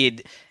the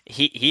lead.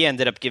 He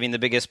ended up giving the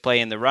biggest play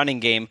in the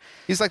running game.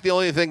 He's like the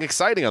only thing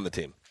exciting on the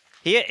team.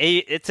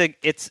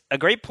 It's a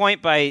great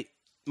point by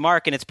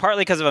Mark, and it's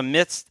partly because of a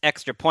missed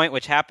extra point,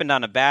 which happened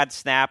on a bad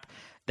snap,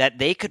 that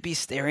they could be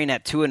staring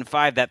at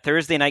 2-5. That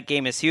Thursday night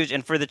game is huge.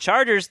 And for the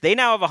Chargers, they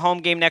now have a home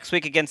game next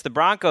week against the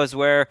Broncos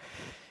where,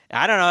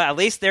 I don't know, at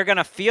least they're going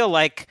to feel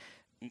like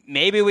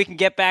maybe we can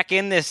get back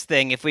in this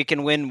thing if we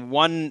can win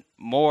one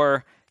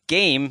more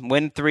game,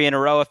 win 3 in a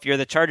row if you're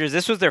the Chargers.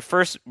 This was their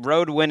first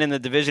road win in the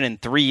division in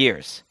 3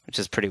 years, which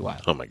is pretty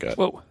wild. Oh, my God.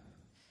 Whoa.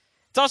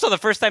 It's also the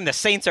first time the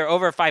Saints are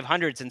over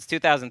 500 since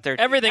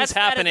 2013. Everything's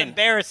happening. That is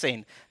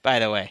embarrassing, by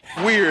the way.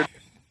 Weird.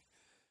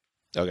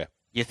 Okay.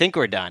 You think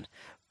we're done,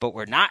 but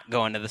we're not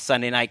going to the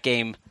Sunday night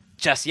game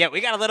just yet. We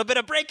got a little bit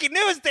of breaking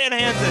news, Dan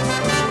Hansen.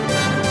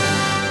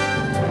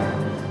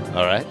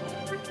 All right.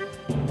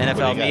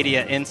 NFL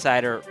media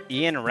insider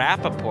Ian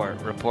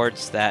Rappaport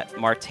reports that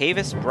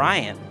Martavis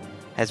Bryant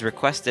has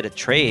requested a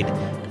trade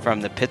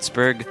from the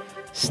Pittsburgh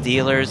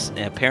Steelers,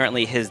 and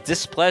apparently his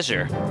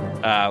displeasure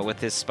with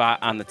his spot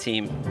on the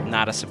team,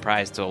 not a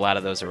surprise to a lot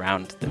of those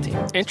around the team.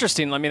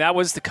 Interesting. I mean, that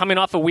was coming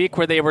off a week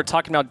where they were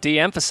talking about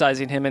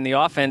de-emphasizing him in the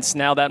offense.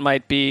 Now that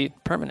might be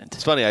permanent.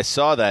 It's funny. I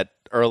saw that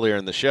earlier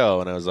in the show,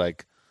 and I was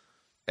like,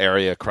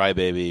 area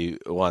crybaby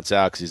wants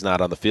out because he's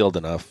not on the field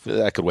enough.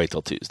 That could wait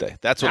till Tuesday.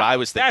 That's what I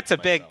was thinking. That's a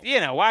big,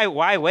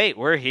 why wait?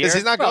 We're here. Because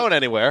he's not going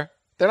anywhere.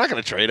 They're not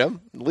going to trade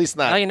him. At least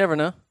not. Now you never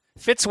know.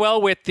 Fits well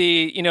with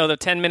the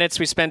 10 minutes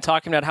we spent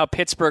talking about how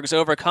Pittsburgh's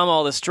overcome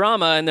all this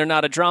drama and they're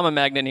not a drama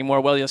magnet anymore.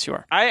 Well, yes, you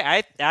are.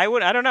 I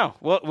don't know.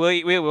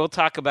 We'll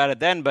talk about it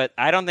then, but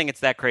I don't think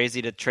it's that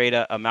crazy to trade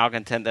a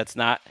malcontent that's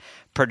not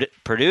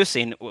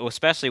producing,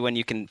 especially when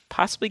you can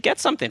possibly get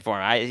something for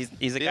him.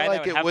 He's a guy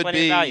that would have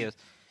plenty of value.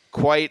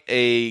 Quite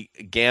a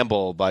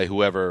gamble by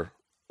whoever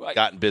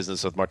got in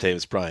business with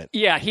Martavis Bryant.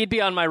 Yeah, he'd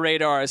be on my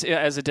radar as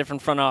a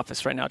different front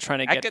office right now, trying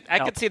to get. I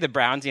could see the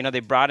Browns. They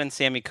brought in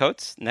Sammy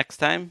Coates next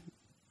time.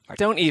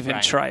 Don't even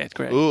try it,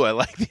 Greg. Ooh, I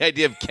like the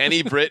idea of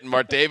Kenny Britt and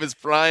Martavis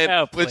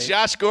Bryant with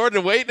Josh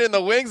Gordon waiting in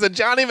the wings and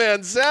Johnny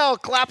Manziel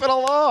clapping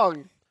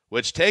along.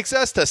 Which takes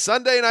us to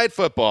Sunday Night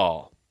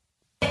Football.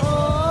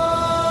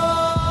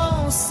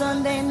 Oh,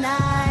 Sunday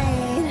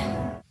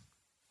night.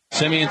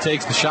 Simeon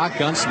takes the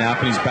shotgun snap,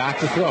 and he's back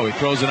to throw. He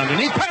throws it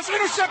underneath. Pass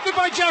intercepted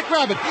by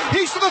Jackrabbit.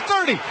 He's to the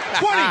 30,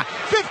 20,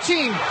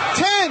 15,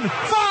 10,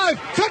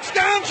 5.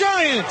 Touchdown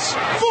Giants.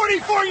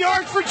 44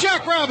 yards for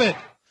Jackrabbit.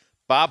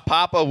 Bob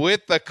Papa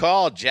with the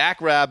call.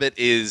 Jackrabbit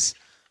is,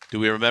 do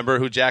we remember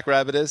who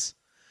Jackrabbit is?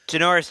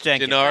 Janoris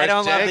Jenkins. I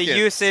don't love the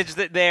usage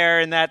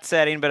there in that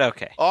setting, but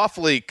okay.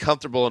 Awfully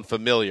comfortable and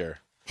familiar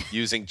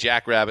using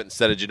Jackrabbit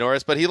instead of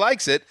Janoris, but he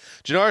likes it.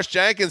 Janoris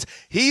Jenkins,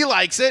 he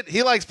likes it.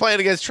 He likes playing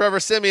against Trevor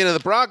Siemian and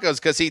the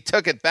Broncos because he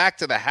took it back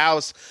to the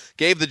house,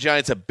 gave the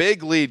Giants a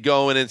big lead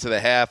going into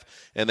the half,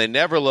 and they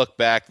never looked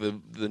back.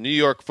 The New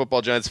York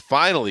Football Giants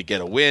finally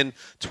get a win,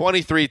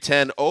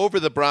 23-10 over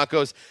the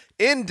Broncos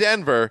in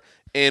Denver,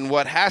 in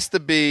what has to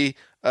be,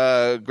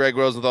 Greg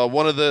Rosenthal,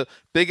 one of the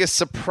biggest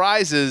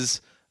surprises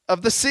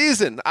of the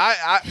season.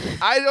 I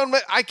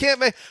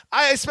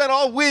spent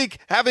all week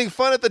having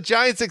fun at the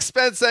Giants'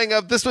 expense, saying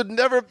there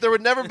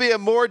would never be a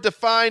more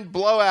defined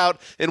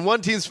blowout in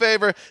one team's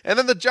favor, and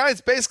then the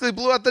Giants basically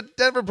blew out the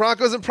Denver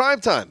Broncos in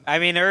primetime. I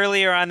mean,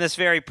 earlier on this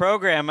very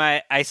program,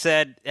 I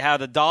said how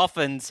the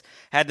Dolphins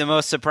had the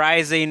most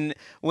surprising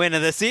win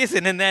of the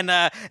season, and then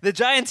the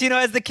Giants,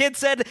 as the kid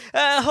said,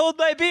 hold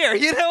my beer.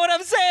 You know what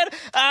I'm saying?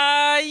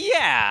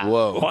 Yeah.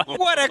 Whoa.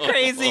 What a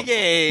crazy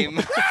game.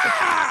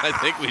 I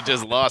think we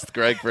just lost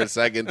Greg for a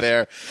second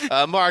there.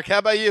 Mark, how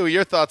about you?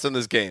 Your thoughts on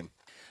this game?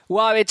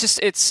 Well,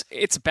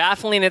 it's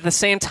baffling. At the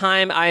same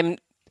time,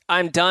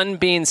 I'm done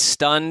being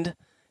stunned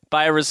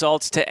by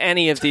results to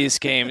any of these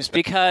games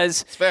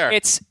because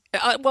it's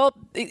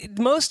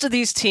most of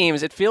these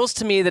teams, it feels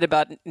to me that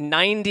about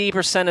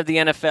 90% of the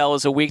NFL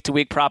is a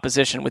week-to-week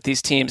proposition with these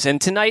teams.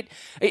 And tonight,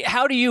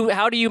 how do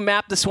you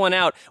map this one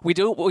out?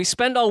 We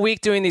spend all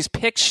week doing these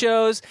pick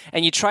shows,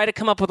 and you try to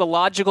come up with a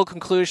logical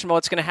conclusion about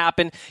what's going to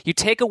happen. You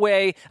take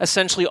away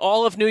essentially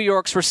all of New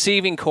York's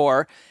receiving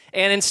core,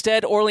 and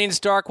instead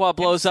Orleans Darkwa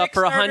blows up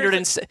for 100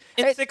 and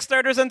 6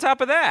 starters on top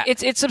of that.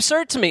 It's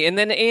absurd to me. And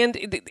then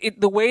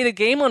the way the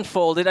game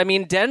unfolded, I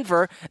mean,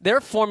 Denver,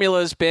 their formula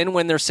has been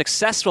when they're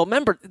successful.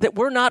 Remember that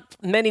we're not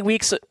many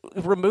weeks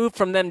removed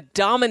from them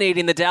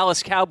dominating the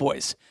Dallas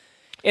Cowboys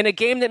in a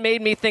game that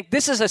made me think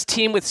this is a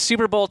team with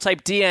Super Bowl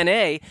type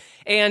DNA,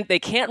 and they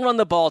can't run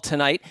the ball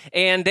tonight,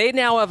 and they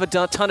now have a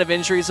ton of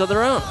injuries of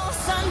their own.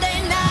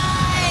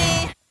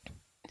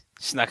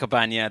 Snuck up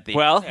on you at the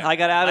Well, I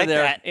got out of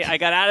there. I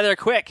got out of there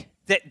quick.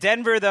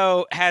 Denver,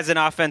 though, has an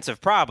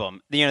offensive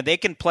problem. They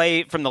can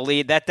play from the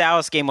lead. That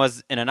Dallas game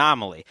was an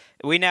anomaly.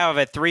 We now have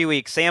a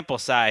 3-week sample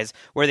size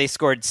where they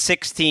scored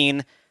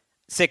 16,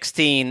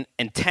 16,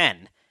 and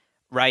 10,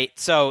 right?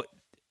 So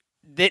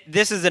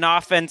this is an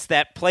offense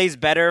that plays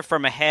better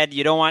from ahead.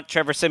 You don't want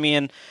Trevor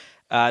Siemian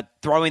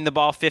throwing the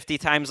ball 50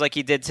 times like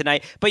he did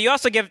tonight. But you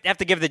also have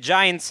to give the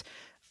Giants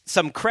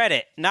some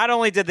credit. Not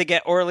only did they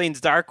get Orleans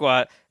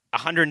Darkwa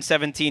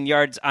 117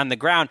 yards on the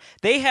ground,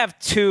 they have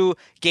 2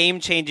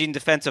 game-changing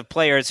defensive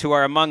players who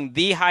are among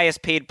the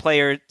highest paid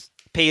players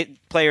in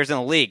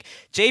the league.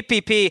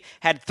 JPP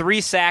had 3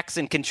 sacks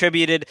and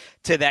contributed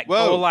to that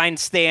goal line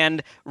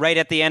stand right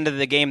at the end of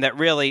the game that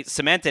really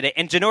cemented it.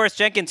 And Janoris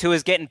Jenkins, who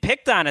is getting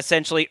picked on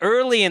essentially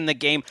early in the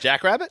game.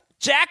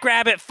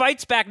 Jackrabbit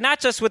fights back,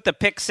 not just with the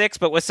pick 6,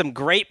 but with some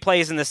great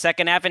plays in the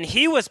second half, and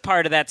he was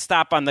part of that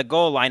stop on the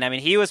goal line. I mean,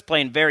 he was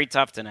playing very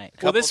tough tonight.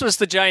 Well, this was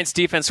the Giants'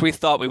 defense we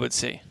thought we would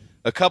see.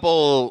 A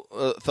couple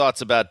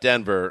thoughts about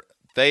Denver.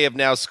 They have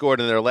now scored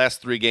in their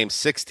last 3 games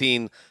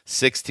 16,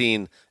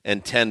 16,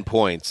 and 10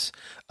 points.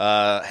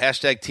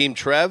 Hashtag Team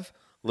Trev,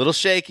 a little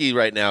shaky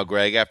right now,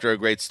 Greg, after a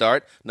great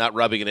start. Not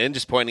rubbing it in,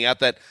 just pointing out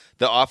that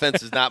the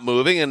offense is not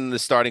moving, and the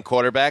starting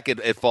quarterback,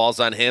 it falls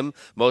on him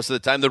most of the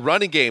time. The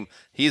running game,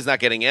 he's not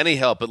getting any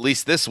help, at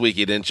least this week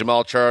he didn't.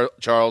 Jamal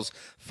Charles,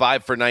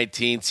 5 for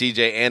 19.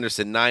 C.J.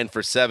 Anderson, 9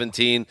 for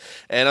 17.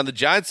 And on the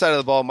Giants side of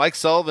the ball, Mike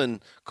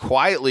Sullivan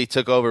quietly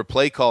took over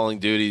play-calling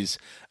duties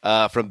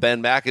from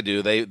Ben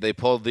McAdoo. They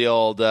pulled the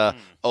old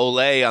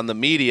Olay on the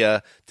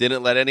media,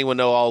 didn't let anyone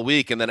know all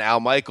week, and then Al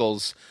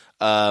Michaels,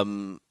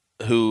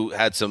 who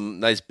had some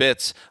nice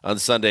bits on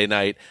Sunday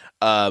night,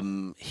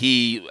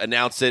 he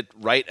announced it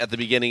right at the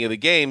beginning of the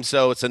game.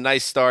 So it's a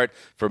nice start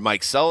for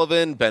Mike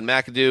Sullivan. Ben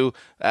McAdoo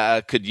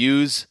could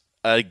use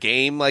a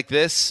game like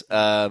this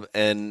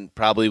and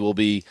probably will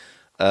be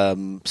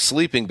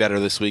sleeping better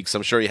this week. So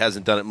I'm sure he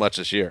hasn't done it much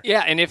this year.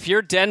 Yeah, and if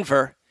you're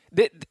Denver,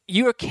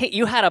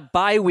 you had a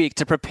bye week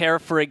to prepare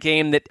for a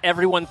game that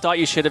everyone thought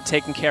you should have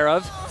taken care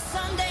of.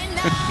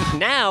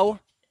 Now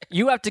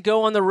you have to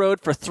go on the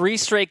road for 3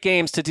 straight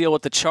games to deal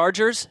with the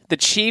Chargers, the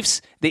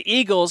Chiefs, the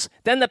Eagles,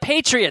 then the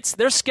Patriots.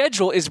 Their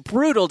schedule is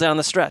brutal down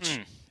the stretch.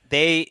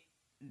 They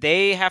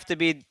have to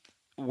be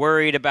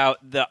worried about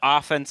the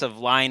offensive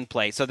line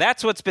play. So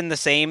that's what's been the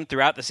same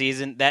throughout the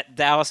season. That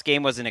Dallas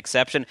game was an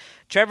exception.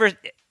 Trevor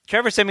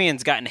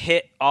Siemian's gotten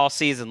hit all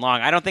season long.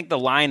 I don't think the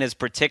line is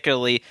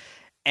particularly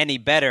any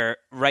better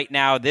right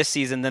now this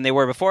season than they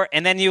were before.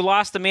 And then you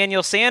lost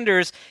Emmanuel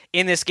Sanders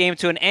in this game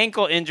to an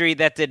ankle injury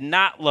that did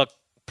not look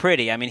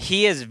pretty. I mean,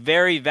 he is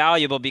very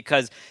valuable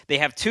because they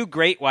have 2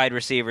 great wide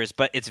receivers,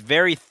 but it's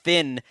very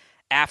thin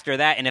after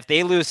that. And if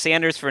they lose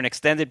Sanders for an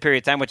extended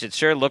period of time, which it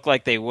sure looked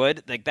like they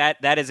would, like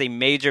that is a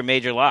major,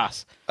 major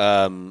loss.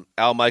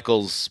 Al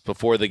Michaels,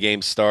 before the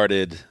game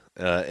started,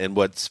 in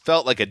what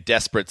felt like a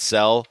desperate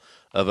sell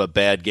of a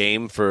bad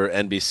game for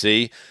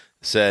NBC,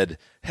 said,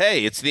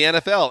 hey, it's the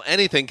NFL.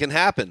 Anything can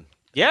happen.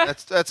 Yeah.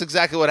 That's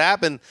exactly what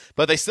happened,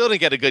 but they still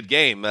didn't get a good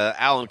game.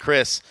 Alan,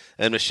 Chris,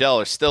 and Michelle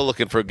are still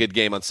looking for a good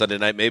game on Sunday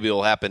night. Maybe it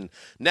will happen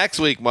next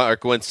week,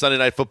 Mark, when Sunday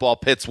Night Football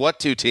pits what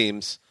 2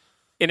 teams?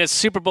 In a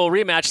Super Bowl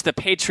rematch, the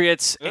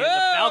Patriots and the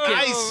Falcons.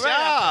 Nice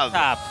job.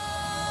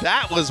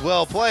 That was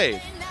well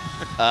played.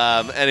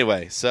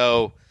 Anyway,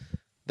 so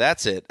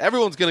that's it.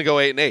 Everyone's going to go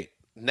 8-8.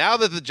 Now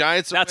that the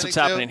Giants are That's what's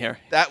happening here.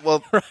 I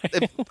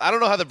don't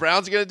know how the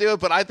Browns are going to do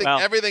it, but I think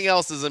everything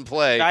else is in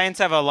play. Giants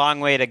have a long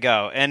way to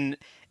go. And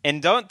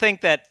don't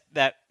think that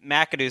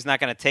McAdoo's not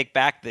going to take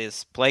back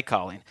this play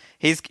calling.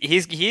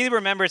 He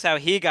remembers how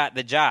he got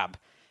the job.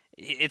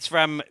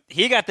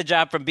 He got the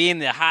job from being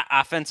the hot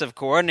offensive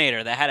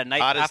coordinator that had a nice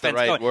offense. Hot is the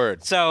right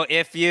word. So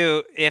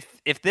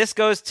if this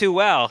goes too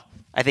well,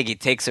 I think he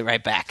takes it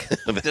right back.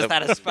 Just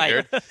out of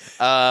spite.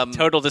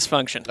 Total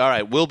dysfunction. All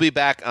right, we'll be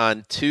back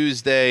on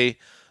Tuesday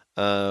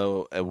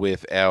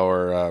with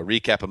our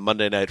recap of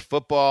Monday Night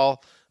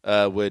Football,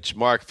 which,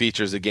 Mark,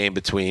 features a game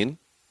between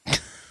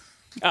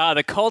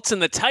the Colts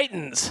and the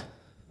Titans.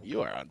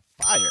 You are on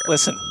fire.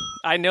 Listen,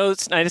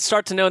 I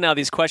start to know now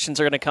these questions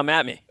are going to come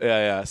at me.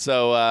 Yeah.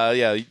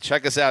 So,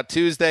 check us out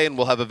Tuesday, and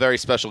we'll have a very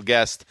special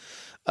guest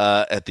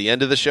at the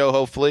end of the show,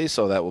 hopefully,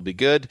 so that will be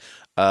good.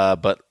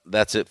 But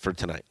that's it for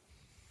tonight.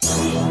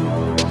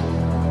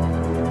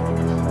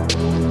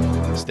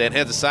 Stan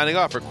Hansa signing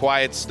off for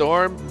Quiet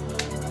Storm.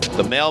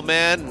 The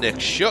mailman, Nick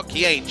Shook.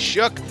 He ain't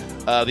shook.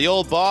 The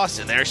old boss,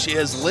 and there she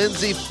is,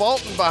 Lindsay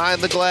Fulton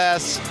behind the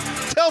glass.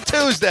 Till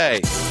Tuesday.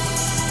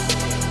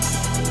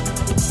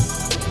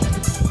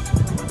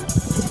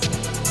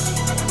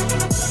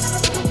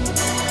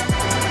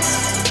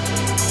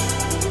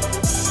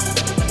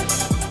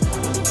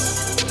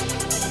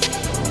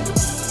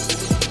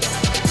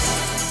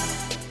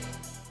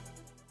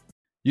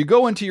 You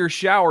go into your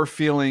shower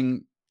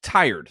feeling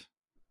tired,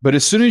 but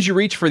as soon as you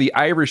reach for the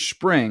Irish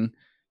Spring,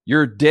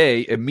 your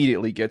day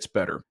immediately gets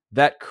better.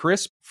 That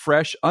crisp,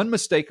 fresh,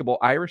 unmistakable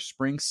Irish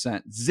Spring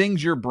scent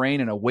zings your brain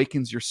and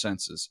awakens your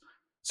senses.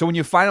 So when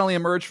you finally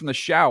emerge from the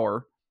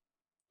shower,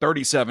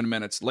 37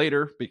 minutes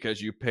later, because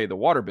you pay the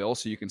water bill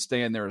so you can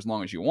stay in there as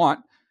long as you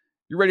want,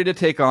 you're ready to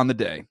take on the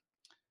day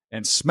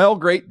and smell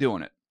great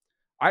doing it.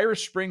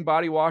 Irish Spring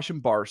Body Wash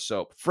and Bar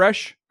Soap.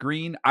 Fresh,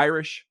 green,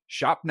 Irish.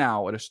 Shop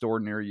now at a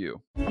store near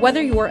you.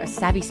 Whether you're a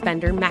savvy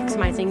spender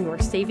maximizing your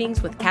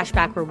savings with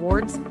cashback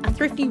rewards, a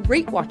thrifty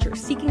rate watcher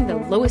seeking the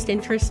lowest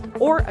interest,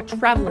 or a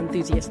travel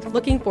enthusiast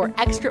looking for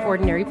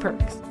extraordinary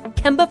perks,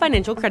 Kemba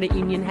Financial Credit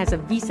Union has a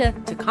visa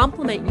to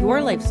complement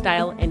your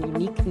lifestyle and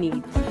unique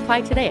needs.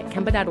 Apply today at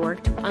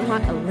Kemba.org to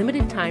unlock a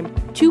limited time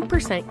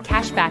 2%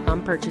 cash back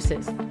on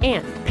purchases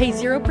and pay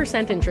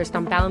 0% interest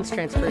on balance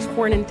transfers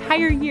for an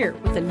entire year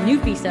with a new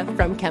visa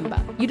from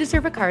Kemba. You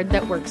deserve a card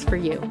that works for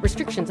you.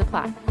 Restrictions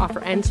apply.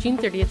 Offer ends June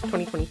 30th,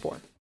 2024.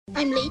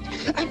 I'm late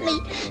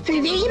for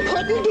a very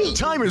important date.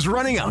 Time is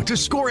running out to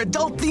score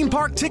adult theme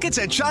park tickets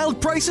at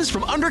child prices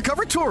from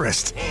Undercover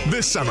Tourist.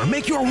 This summer,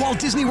 make your Walt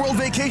Disney World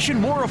vacation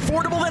more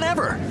affordable than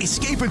ever.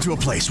 Escape into a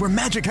place where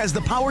magic has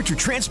the power to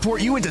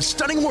transport you into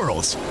stunning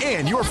worlds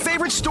and your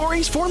favorite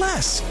stories for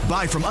less.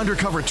 Buy from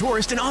Undercover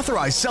Tourist, an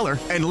authorized seller,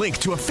 and link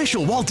to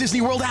official Walt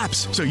Disney World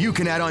apps so you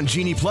can add on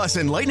Genie Plus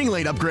and Lightning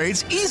Lane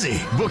upgrades easy.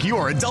 Book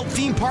your adult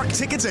theme park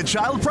tickets at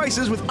child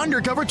prices with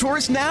Undercover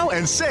Tourist now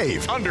and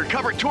save.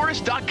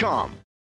 UndercoverTourist.com.